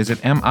Millo. Visit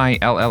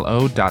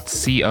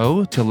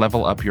millo.co to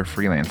level up your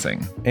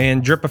freelancing.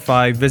 And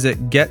Dripify,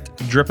 visit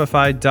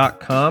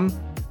getdripify.com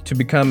to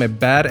become a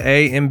bad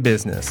A in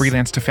business.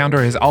 Freelance to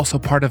Founder is also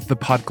part of The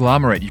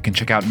Podglomerate. You can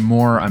check out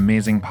more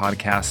amazing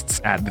podcasts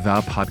at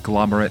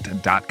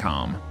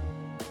thepodglomerate.com.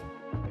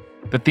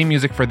 The theme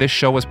music for this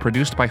show was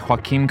produced by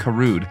Joaquin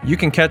Carud. You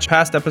can catch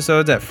past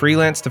episodes at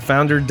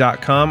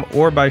freelancetofounder.com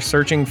or by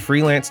searching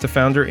Freelance to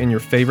Founder in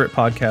your favorite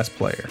podcast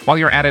player. While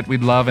you're at it,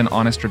 we'd love an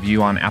honest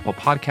review on Apple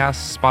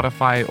Podcasts,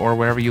 Spotify, or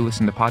wherever you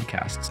listen to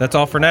podcasts. That's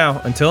all for now.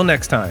 Until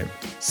next time.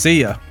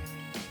 See ya.